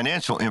and the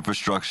financial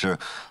infrastructure,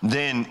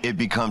 then it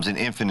becomes an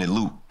infinite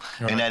loop.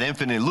 And that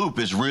infinite loop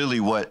is really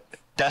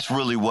that's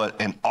really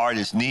what an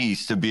artist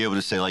needs to be able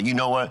to say, like, you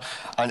know what,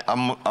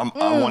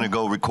 I want to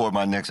go record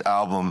my next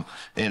album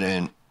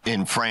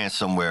in France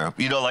somewhere.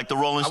 Like the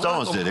Rolling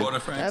Stones did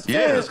it.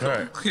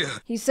 Yeah.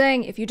 He's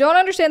saying if you don't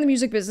understand the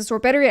music business, or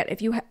better yet,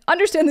 if you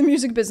understand the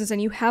music business and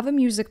you have a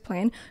music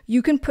plan,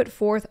 you can put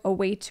forth a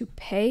way to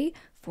pay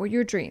for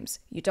your dreams.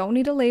 You don't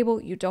need a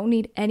label. You don't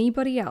need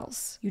anybody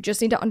else. You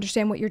just need to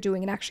understand what you're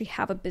doing and actually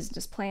have a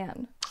business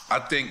plan. I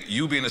think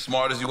you being as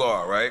smart as you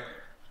are, right?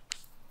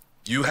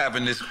 You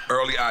having this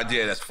early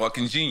idea that's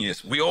fucking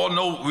genius. We all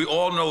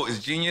know it's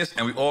genius,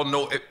 and we all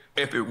know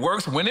if it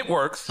works, when it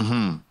works,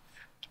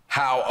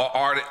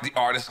 how the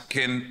artist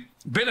can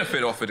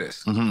benefit off of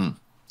this.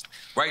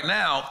 Right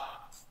now,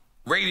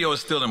 radio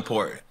is still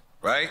important,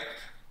 right?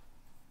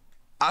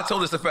 I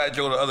told this to Fat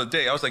Joe the other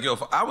day. I was like, yo,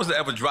 if I was to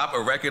ever drop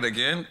a record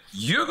again,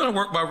 you're gonna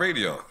work my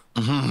radio.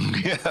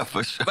 Yeah,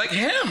 for sure. Like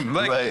him.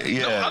 Like, I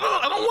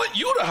don't want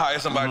you to hire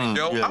somebody,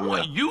 Joe. I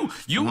want you.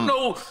 You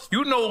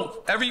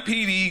know every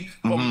PD.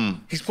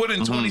 He's put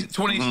in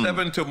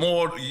 27 to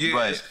more years.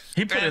 Right.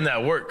 He put in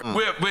that work.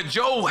 Where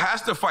Joe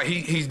has to fight.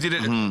 He did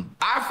it.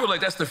 I feel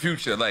like that's the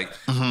future. Like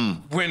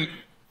when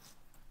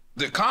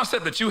the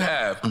concept that you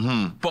have,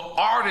 but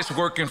artists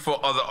working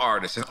for other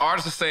artists, and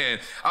artists are saying,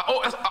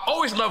 I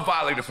always love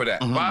Violator for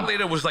that.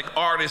 Violator was like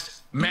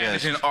artists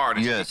managing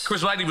artists.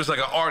 Chris Lighty was like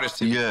an artist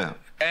too.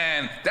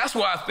 And that's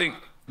why I think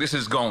this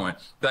is going.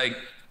 Like,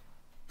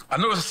 I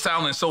know it's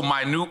sounding so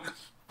minute,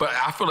 But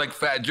I feel like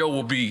Fat Joe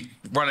will be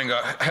running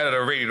ahead of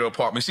the radio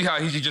department. See how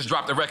he just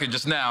dropped the record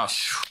just now,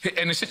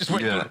 and the shit just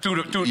went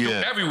through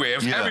everywhere. It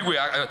was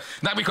everywhere.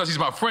 Not because he's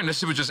my friend. This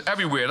shit was just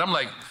everywhere. And I'm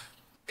like,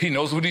 he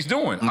knows what he's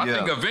doing. I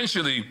think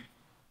eventually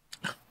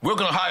we're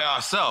gonna hire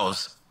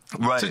ourselves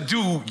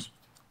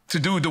to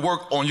do the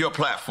work on your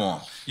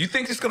platform. You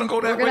think it's gonna go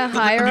that way? We're gonna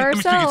hire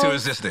ourselves. Let me speak it to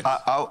existence.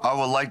 I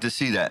would like to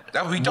see that.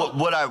 That would be dope.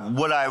 What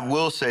I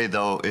will say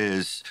though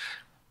is,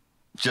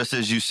 just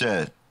as you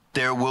said,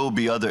 there will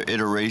be other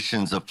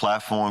iterations of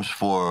platforms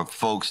for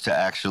folks to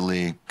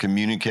actually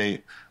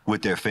communicate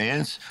with their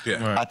fans.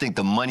 I think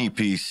the money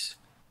piece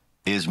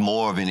is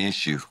more of an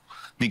issue,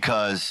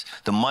 because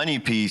the money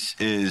piece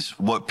is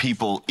what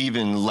people,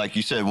 even like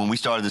you said, when we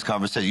started this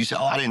conversation, you said,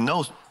 oh, I didn't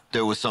know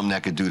there was something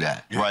that could do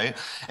that, right?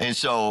 And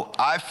so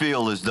I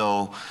feel as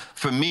though,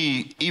 for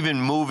me,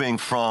 even moving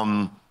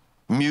from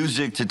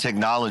music to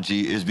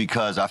technology is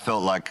because I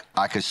felt like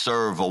I could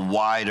serve a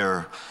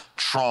wider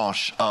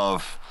tranche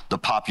of the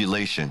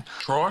population.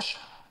 Tranche?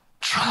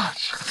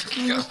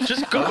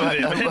 Just go with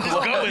it, man. Just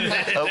go with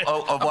it.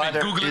 I've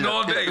been Googling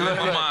all day with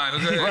my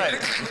mind. Okay?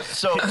 Right.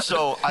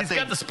 So I think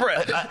got the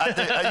spread.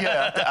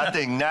 I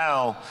think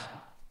now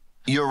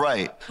you're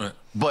right.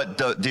 But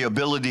the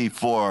ability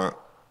for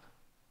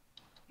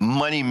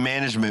money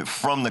management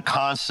from the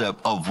concept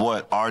of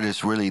what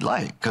artists really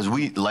like, because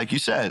we, like you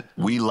said,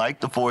 we like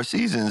the Four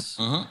Seasons.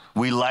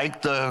 We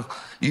like the,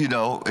 you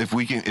know, if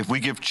we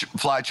could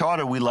fly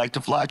charter, we like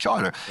to fly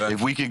charter. If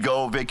we could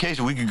go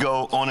vacation, we could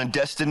go on a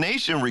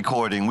destination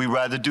recording. We'd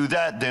rather do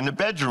that than the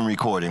bedroom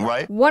recording,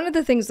 right? One of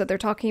the things that they're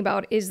talking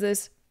about is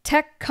this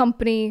tech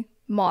company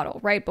model,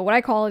 right? But what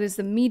I call it is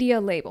the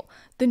media label.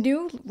 The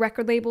new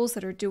record labels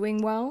that are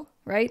doing well,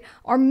 right,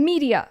 are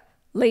media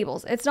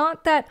labels. It's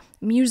not that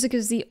music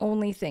is the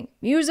only thing.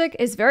 Music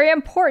is very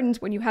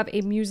important when you have a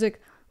music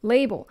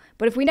label.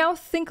 But if we now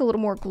think a little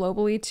more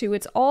globally too,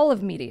 it's all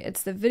of media.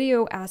 It's the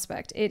video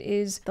aspect. It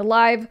is the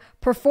live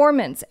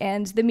performance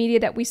and the media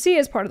that we see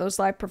as part of those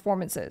live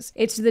performances.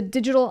 It's the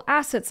digital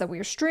assets that we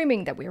are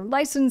streaming, that we are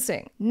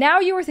licensing. Now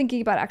you are thinking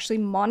about actually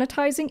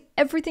monetizing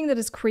everything that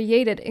is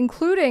created,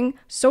 including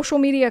social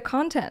media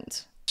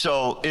content.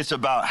 So it's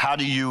about how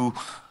do you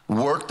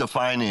work the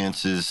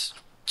finances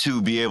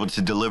to be able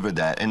to deliver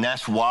that. And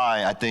that's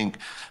why I think,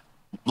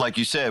 like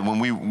you said, when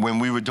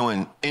we were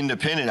doing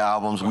independent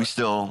albums, we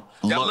still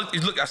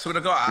look, I swear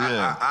to God,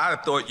 I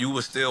thought you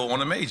were still on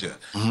a major.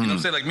 You know what I'm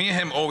saying? Like, me and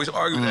him always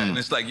argue that, and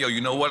it's like, yo,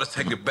 you know what? Let's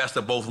take the best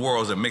of both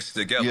worlds and mix it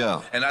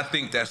together. And I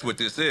think that's what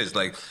this is.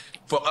 Like,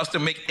 for us to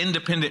make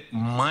independent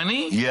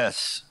money,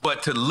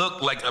 but to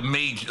look like a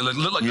major,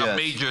 look like a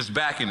major's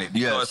backing it,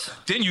 because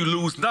then you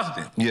lose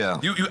nothing.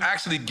 You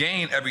actually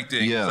gain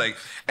everything. It's like,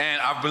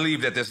 and I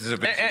believe that this is a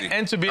big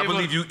and to be able,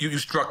 I believe you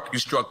struck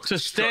it.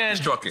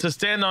 To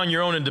stand on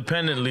your own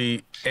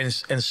independently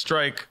and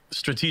strike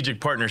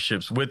strategic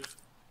partnerships with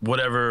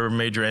whatever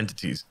major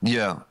entities.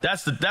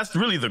 That's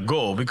really the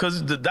goal,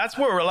 because that's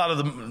where a lot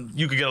of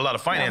you could get a lot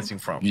of financing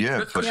from.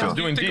 For sure.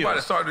 Doing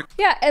deals.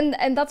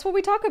 And that's what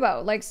we talk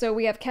about. Like, so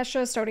we have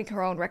Kesha starting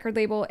her own record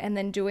label and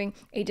then doing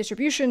a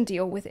distribution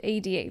deal with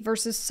ADA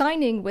versus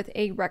signing with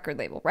a record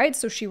label, right?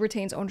 So she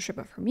retains ownership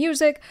of her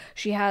music.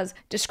 She has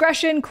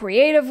discretion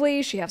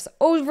creatively. She has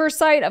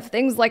oversight of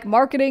things like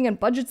marketing and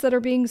budgets that are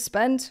being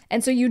spent.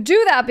 And so you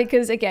do that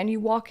because, again, you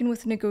walk in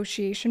with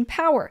negotiation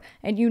power,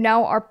 and you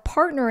now are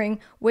partnering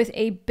with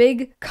a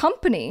big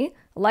company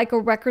like a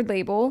record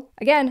label,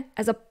 again,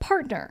 as a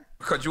partner.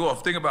 Cut you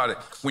off. Think about it.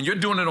 When you're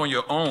doing it on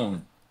your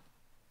own,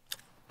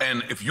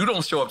 and if you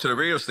don't show up to the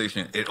radio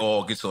station, it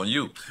all gets on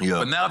you.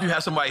 But now if you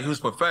have somebody who's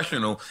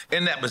professional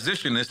in that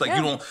position, it's like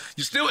you're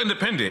still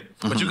independent,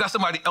 but you got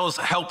somebody else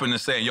helping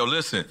and saying, yo,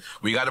 listen,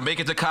 we got to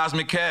make it to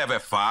Cosmic Cav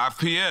at 5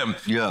 p.m.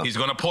 He's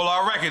going to pull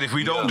our record if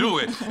we don't do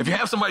it. If you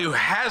have somebody who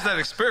has that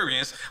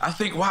experience, I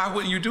think, why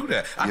wouldn't you do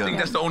that? I think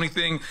that's the only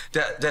thing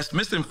that's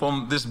missing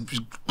from this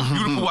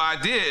beautiful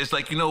idea. It's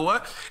like, you know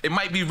what? It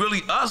might be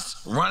really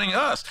us running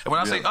us. And when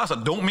I say us,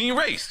 I don't mean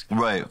race.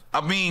 I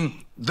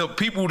mean the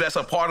people that's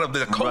a part of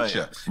the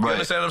culture. You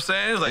understand what I'm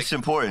saying? Like, it's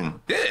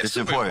important. Yeah, it's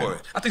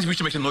important. I think we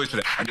should make some noise for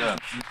that.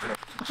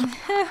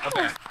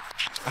 I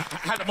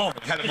had a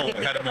moment.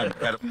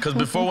 Because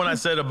before, when I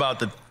said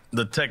about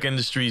the tech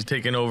industries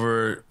taking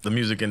over the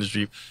music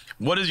industry,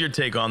 what is your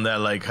take on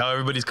that? Like, how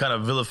everybody's kind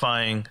of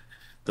vilifying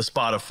the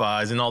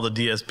Spotifys and all the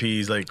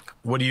DSPs. Like,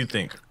 what do you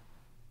think?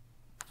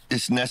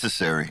 It's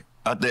necessary.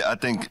 I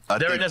think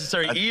they're a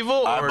necessary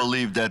evil. I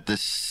believe that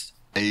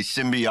a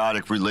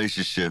symbiotic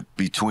relationship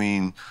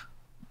between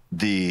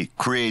the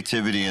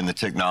creativity and the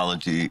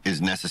technology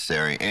is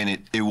necessary, and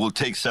it will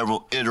take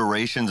several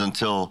iterations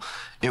until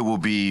it will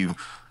be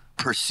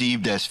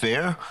perceived as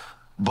fair.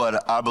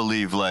 But I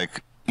believe,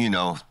 like, you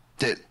know,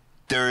 that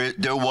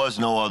there was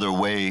no other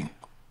way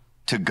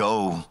to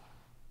go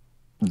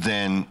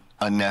than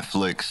a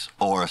Netflix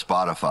or a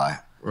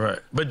Spotify. Right,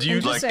 but do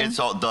you like it's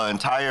all, the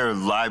entire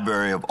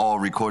library of all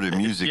recorded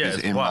music is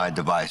in my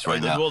device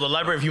right now. Well, the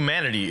library of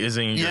humanity is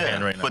in your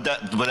hand right now. But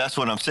that's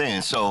what I'm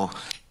saying. So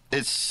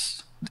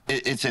it's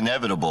it's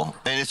inevitable.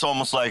 And it's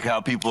almost like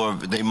how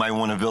they might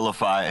want to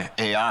vilify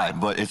AI,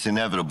 but it's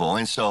inevitable.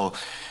 And so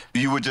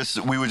we were just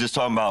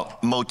talking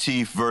about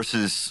motif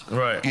versus,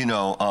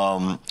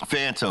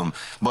 phantom.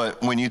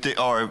 But when you think,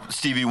 or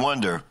Stevie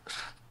Wonder,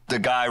 the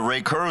guy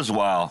Ray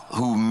Kurzweil,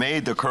 who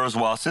made the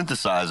Kurzweil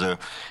synthesizer,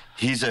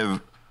 he's a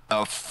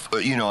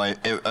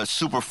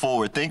super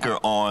forward thinker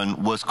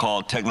on what's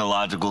called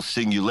technological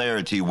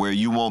singularity, where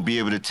you won't be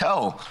able to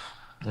tell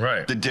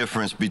the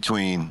difference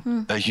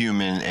between a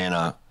human and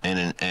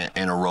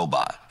a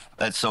robot.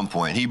 At some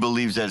point, he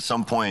believes that at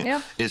some point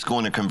it's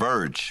going to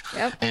converge,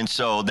 and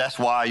so that's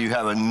why you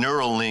have a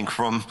neural link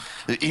from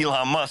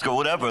Elon Musk or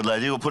whatever.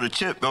 Like he'll put a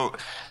chip,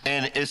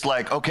 and it's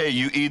like, okay,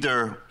 you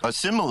either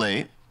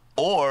assimilate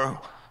or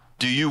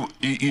do you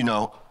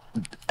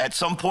at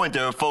some point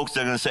there are folks that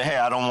are going to say, hey,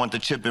 I don't want the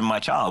chip in my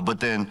child, but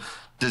then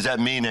does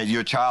that mean that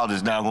your child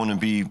is now going to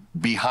be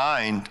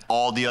behind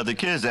all the other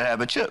kids that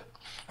have a chip?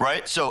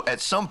 Right? So at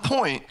some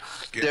point,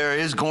 there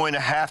is going to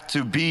have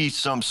to be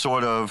some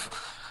sort of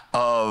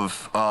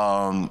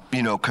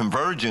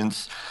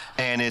convergence,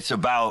 and it's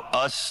about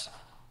us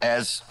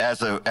as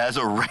a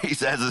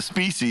race, as a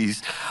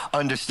species,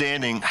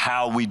 understanding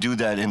how we do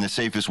that in the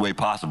safest way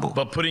possible.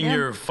 But putting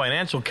your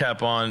financial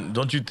cap on,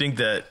 don't you think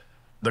that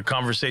the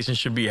conversation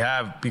should be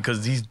had,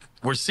 because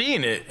we're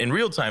seeing it in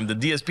real time. The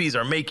DSPs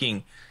are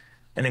making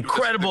an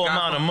incredible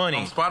amount of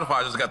money.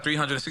 Spotify just got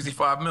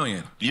 365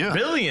 million. Yeah.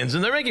 Billions,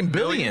 and they're making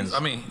billions. I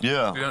mean,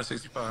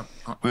 365.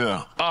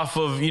 Yeah. Off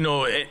of,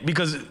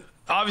 because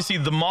obviously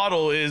the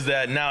model is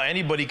that now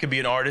anybody could be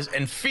an artist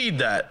and feed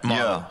that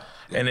model. Yeah.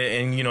 And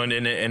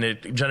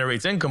it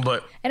generates income,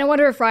 but... And I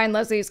wonder if Ryan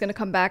Leslie is going to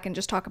come back and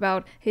just talk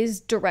about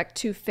his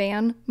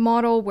direct-to-fan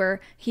model, where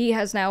he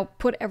has now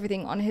put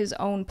everything on his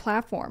own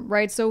platform,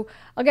 right? So,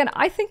 again,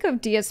 I think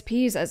of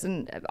DSPs as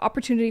an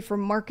opportunity for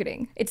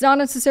marketing. It's not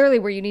necessarily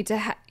where you need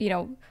to,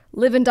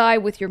 live and die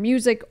with your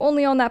music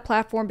only on that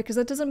platform, because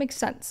that doesn't make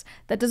sense.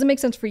 That doesn't make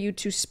sense for you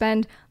to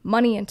spend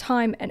money and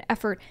time and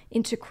effort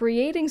into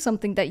creating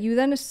something that you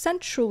then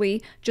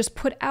essentially just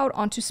put out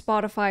onto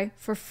Spotify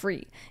for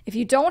free. If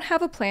you don't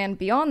have a plan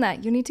beyond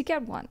that, you need to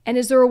get one. And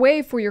is there a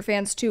way for your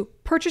fans to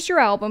purchase your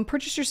album,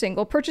 purchase your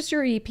single, purchase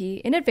your EP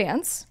in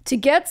advance, to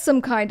get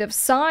some kind of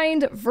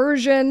signed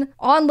version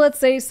on, let's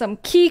say, some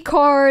key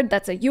card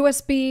that's a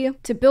USB,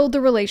 to build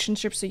the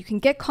relationship so you can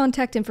get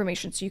contact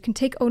information, so you can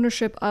take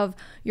ownership of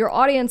your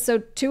audience? So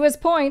to his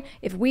point,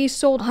 if we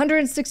sold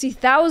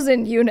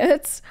 160,000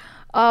 units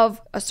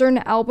of a certain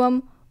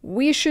album,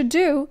 we should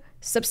do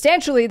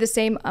substantially the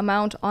same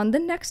amount on the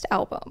next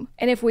album.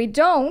 And if we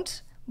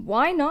don't,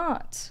 why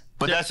not?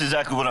 But that's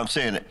exactly what I'm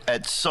saying.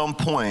 At some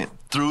point,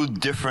 through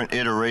different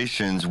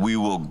iterations, we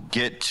will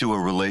get to a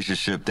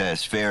relationship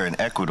that's fair and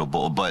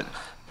equitable. But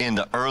in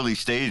the early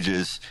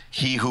stages,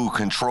 he who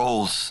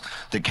controls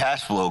the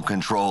cash flow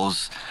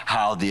controls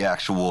how the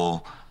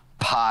actual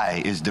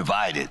pie is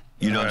divided.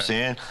 You know what I'm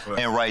saying? Right.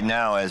 And right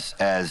now, as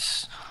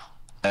artists,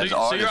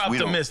 so you're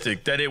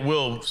optimistic that it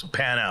will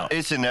pan out?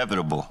 It's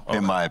inevitable,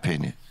 in my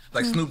opinion.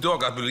 Like Snoop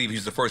Dogg, I believe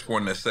he's the first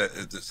one that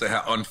said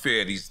how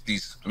unfair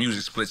these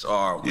music splits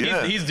are.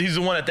 Yeah. He's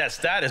the one at that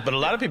status, but a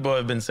lot of people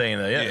have been saying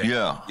that.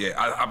 Yeah.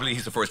 I believe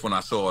he's the first one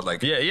I saw.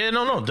 Like,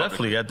 no,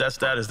 definitely at that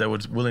status that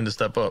was willing to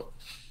step up.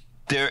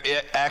 There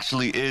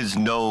actually is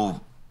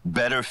no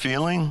better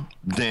feeling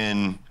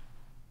than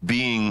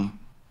being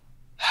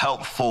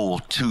helpful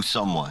to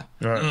someone.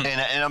 Right.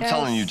 And I'm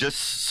telling you,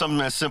 just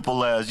something as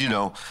simple as,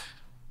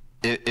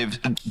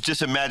 if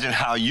just imagine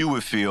how you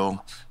would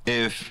feel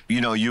if,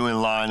 you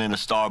in line in a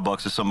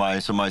Starbucks or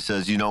somebody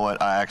says, you know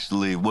what, I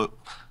actually, what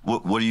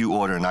are you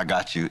ordering? I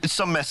got you. It's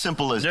something as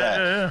simple as that.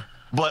 Yeah.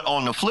 But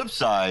on the flip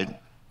side,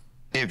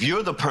 if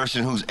you're the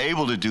person who's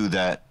able to do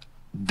that,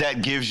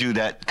 that gives you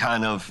that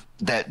kind of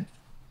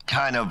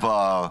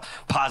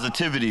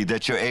positivity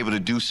that you're able to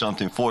do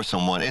something for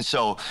someone. And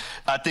so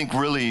I think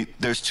really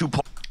there's two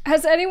parts.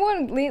 Has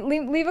anyone,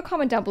 leave a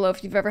comment down below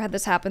if you've ever had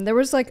this happen. There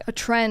was like a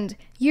trend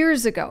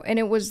years ago, and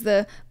it was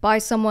the buy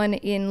someone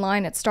in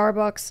line at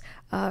Starbucks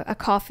a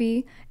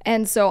coffee.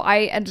 And so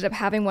I ended up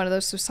having one of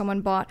those. So someone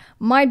bought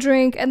my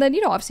drink, and then,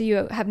 obviously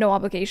you have no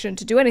obligation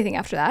to do anything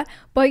after that,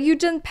 but you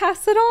didn't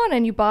pass it on,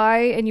 and you buy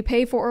and you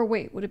pay for, or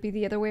wait, would it be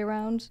the other way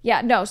around?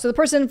 Yeah, no. So the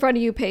person in front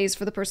of you pays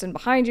for the person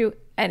behind you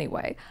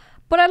anyway.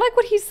 But I like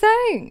what he's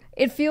saying.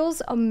 It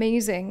feels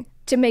amazing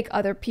to make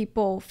other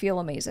people feel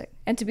amazing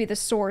and to be the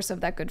source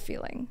of that good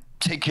feeling.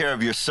 Take care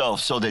of yourself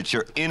so that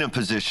you're in a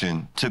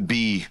position to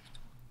be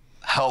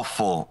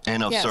helpful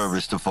and of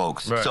service to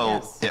folks. Right.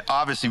 So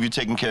obviously, if you're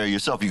taking care of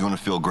yourself, you're going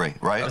to feel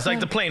great, right? It's like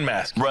the plane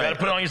mask. You got to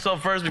put it on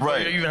yourself first before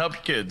you even help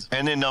your kids.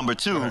 And then number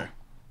two,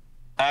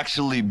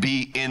 actually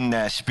be in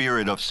that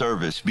spirit of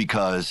service,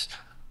 because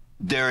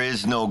there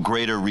is no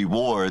greater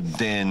reward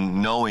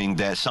than knowing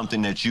that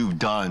something that you've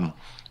done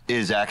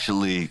is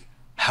actually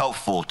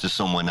helpful to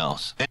someone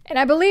else. And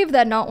I believe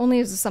that not only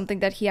is this something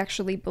that he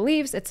actually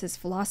believes, it's his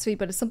philosophy,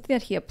 but it's something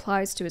that he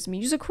applies to his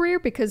music career,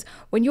 because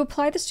when you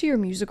apply this to your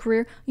music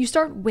career, you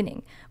start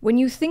winning. When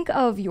you think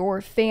of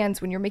your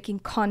fans, when you're making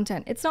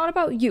content, it's not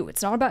about you.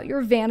 It's not about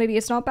your vanity.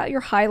 It's not about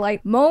your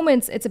highlight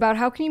moments. It's about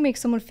how can you make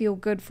someone feel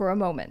good for a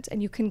moment,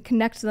 and you can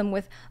connect them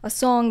with a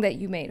song that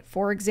you made,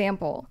 for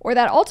example. Or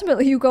that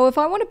ultimately you go, if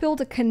I want to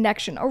build a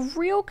connection, a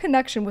real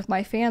connection with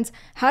my fans,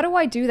 how do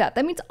I do that?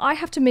 That means I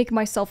have to make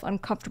myself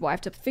uncomfortable. I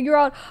have to figure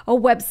out a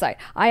website.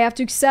 I have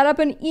to set up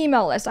an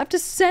email list. I have to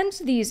send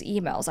these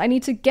emails. I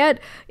need to get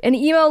an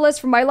email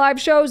list for my live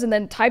shows and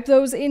then type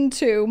those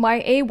into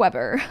my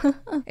Aweber.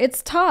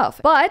 It's tough.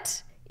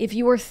 But if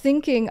you are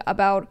thinking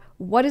about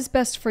what is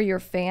best for your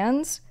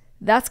fans,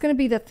 that's going to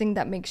be the thing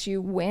that makes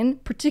you win,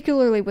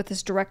 particularly with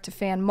this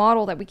direct-to-fan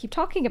model that we keep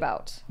talking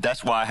about.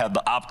 That's why I have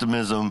the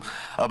optimism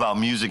about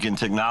music and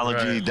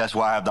technology. Right. That's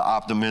why I have the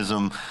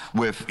optimism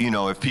with, you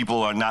know, if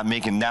people are not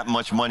making that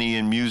much money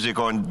in music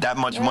or that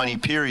much money,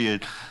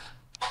 period.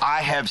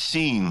 I have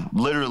seen,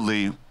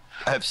 literally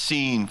have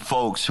seen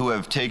folks who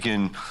have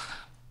taken,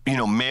 you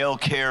know, mail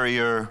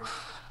carrier,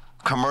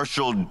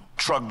 commercial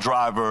truck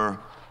driver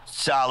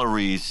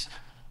salaries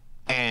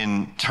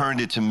and turned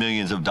it to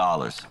millions of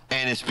dollars.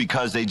 And it's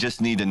because they just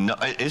need to know.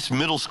 It's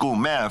middle school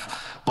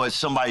math, but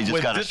somebody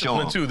just got to show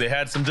them. Too. They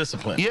had some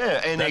discipline.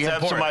 Yeah, and that's they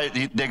have important.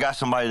 somebody. They got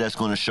somebody that's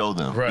going to show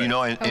them. Right. You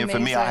know, and for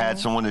me, I had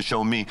someone to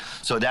show me.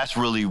 So that's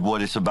really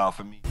what it's about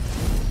for me.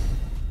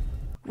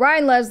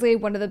 Ryan Leslie,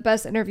 one of the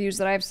best interviews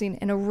that I've seen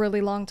in a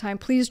really long time.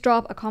 Please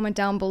drop a comment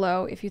down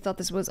below if you thought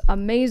this was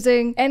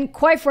amazing. And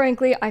quite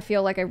frankly, I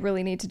feel like I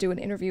really need to do an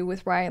interview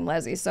with Ryan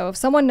Leslie. So if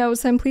someone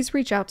knows him, please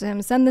reach out to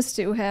him, send this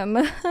to him.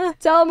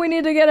 Tell him we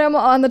need to get him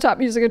on the Top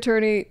Music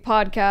Attorney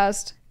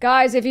podcast.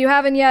 Guys, if you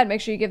haven't yet, make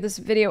sure you give this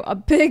video a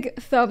big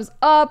thumbs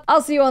up.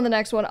 I'll see you on the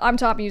next one. I'm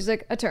Top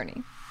Music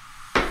Attorney.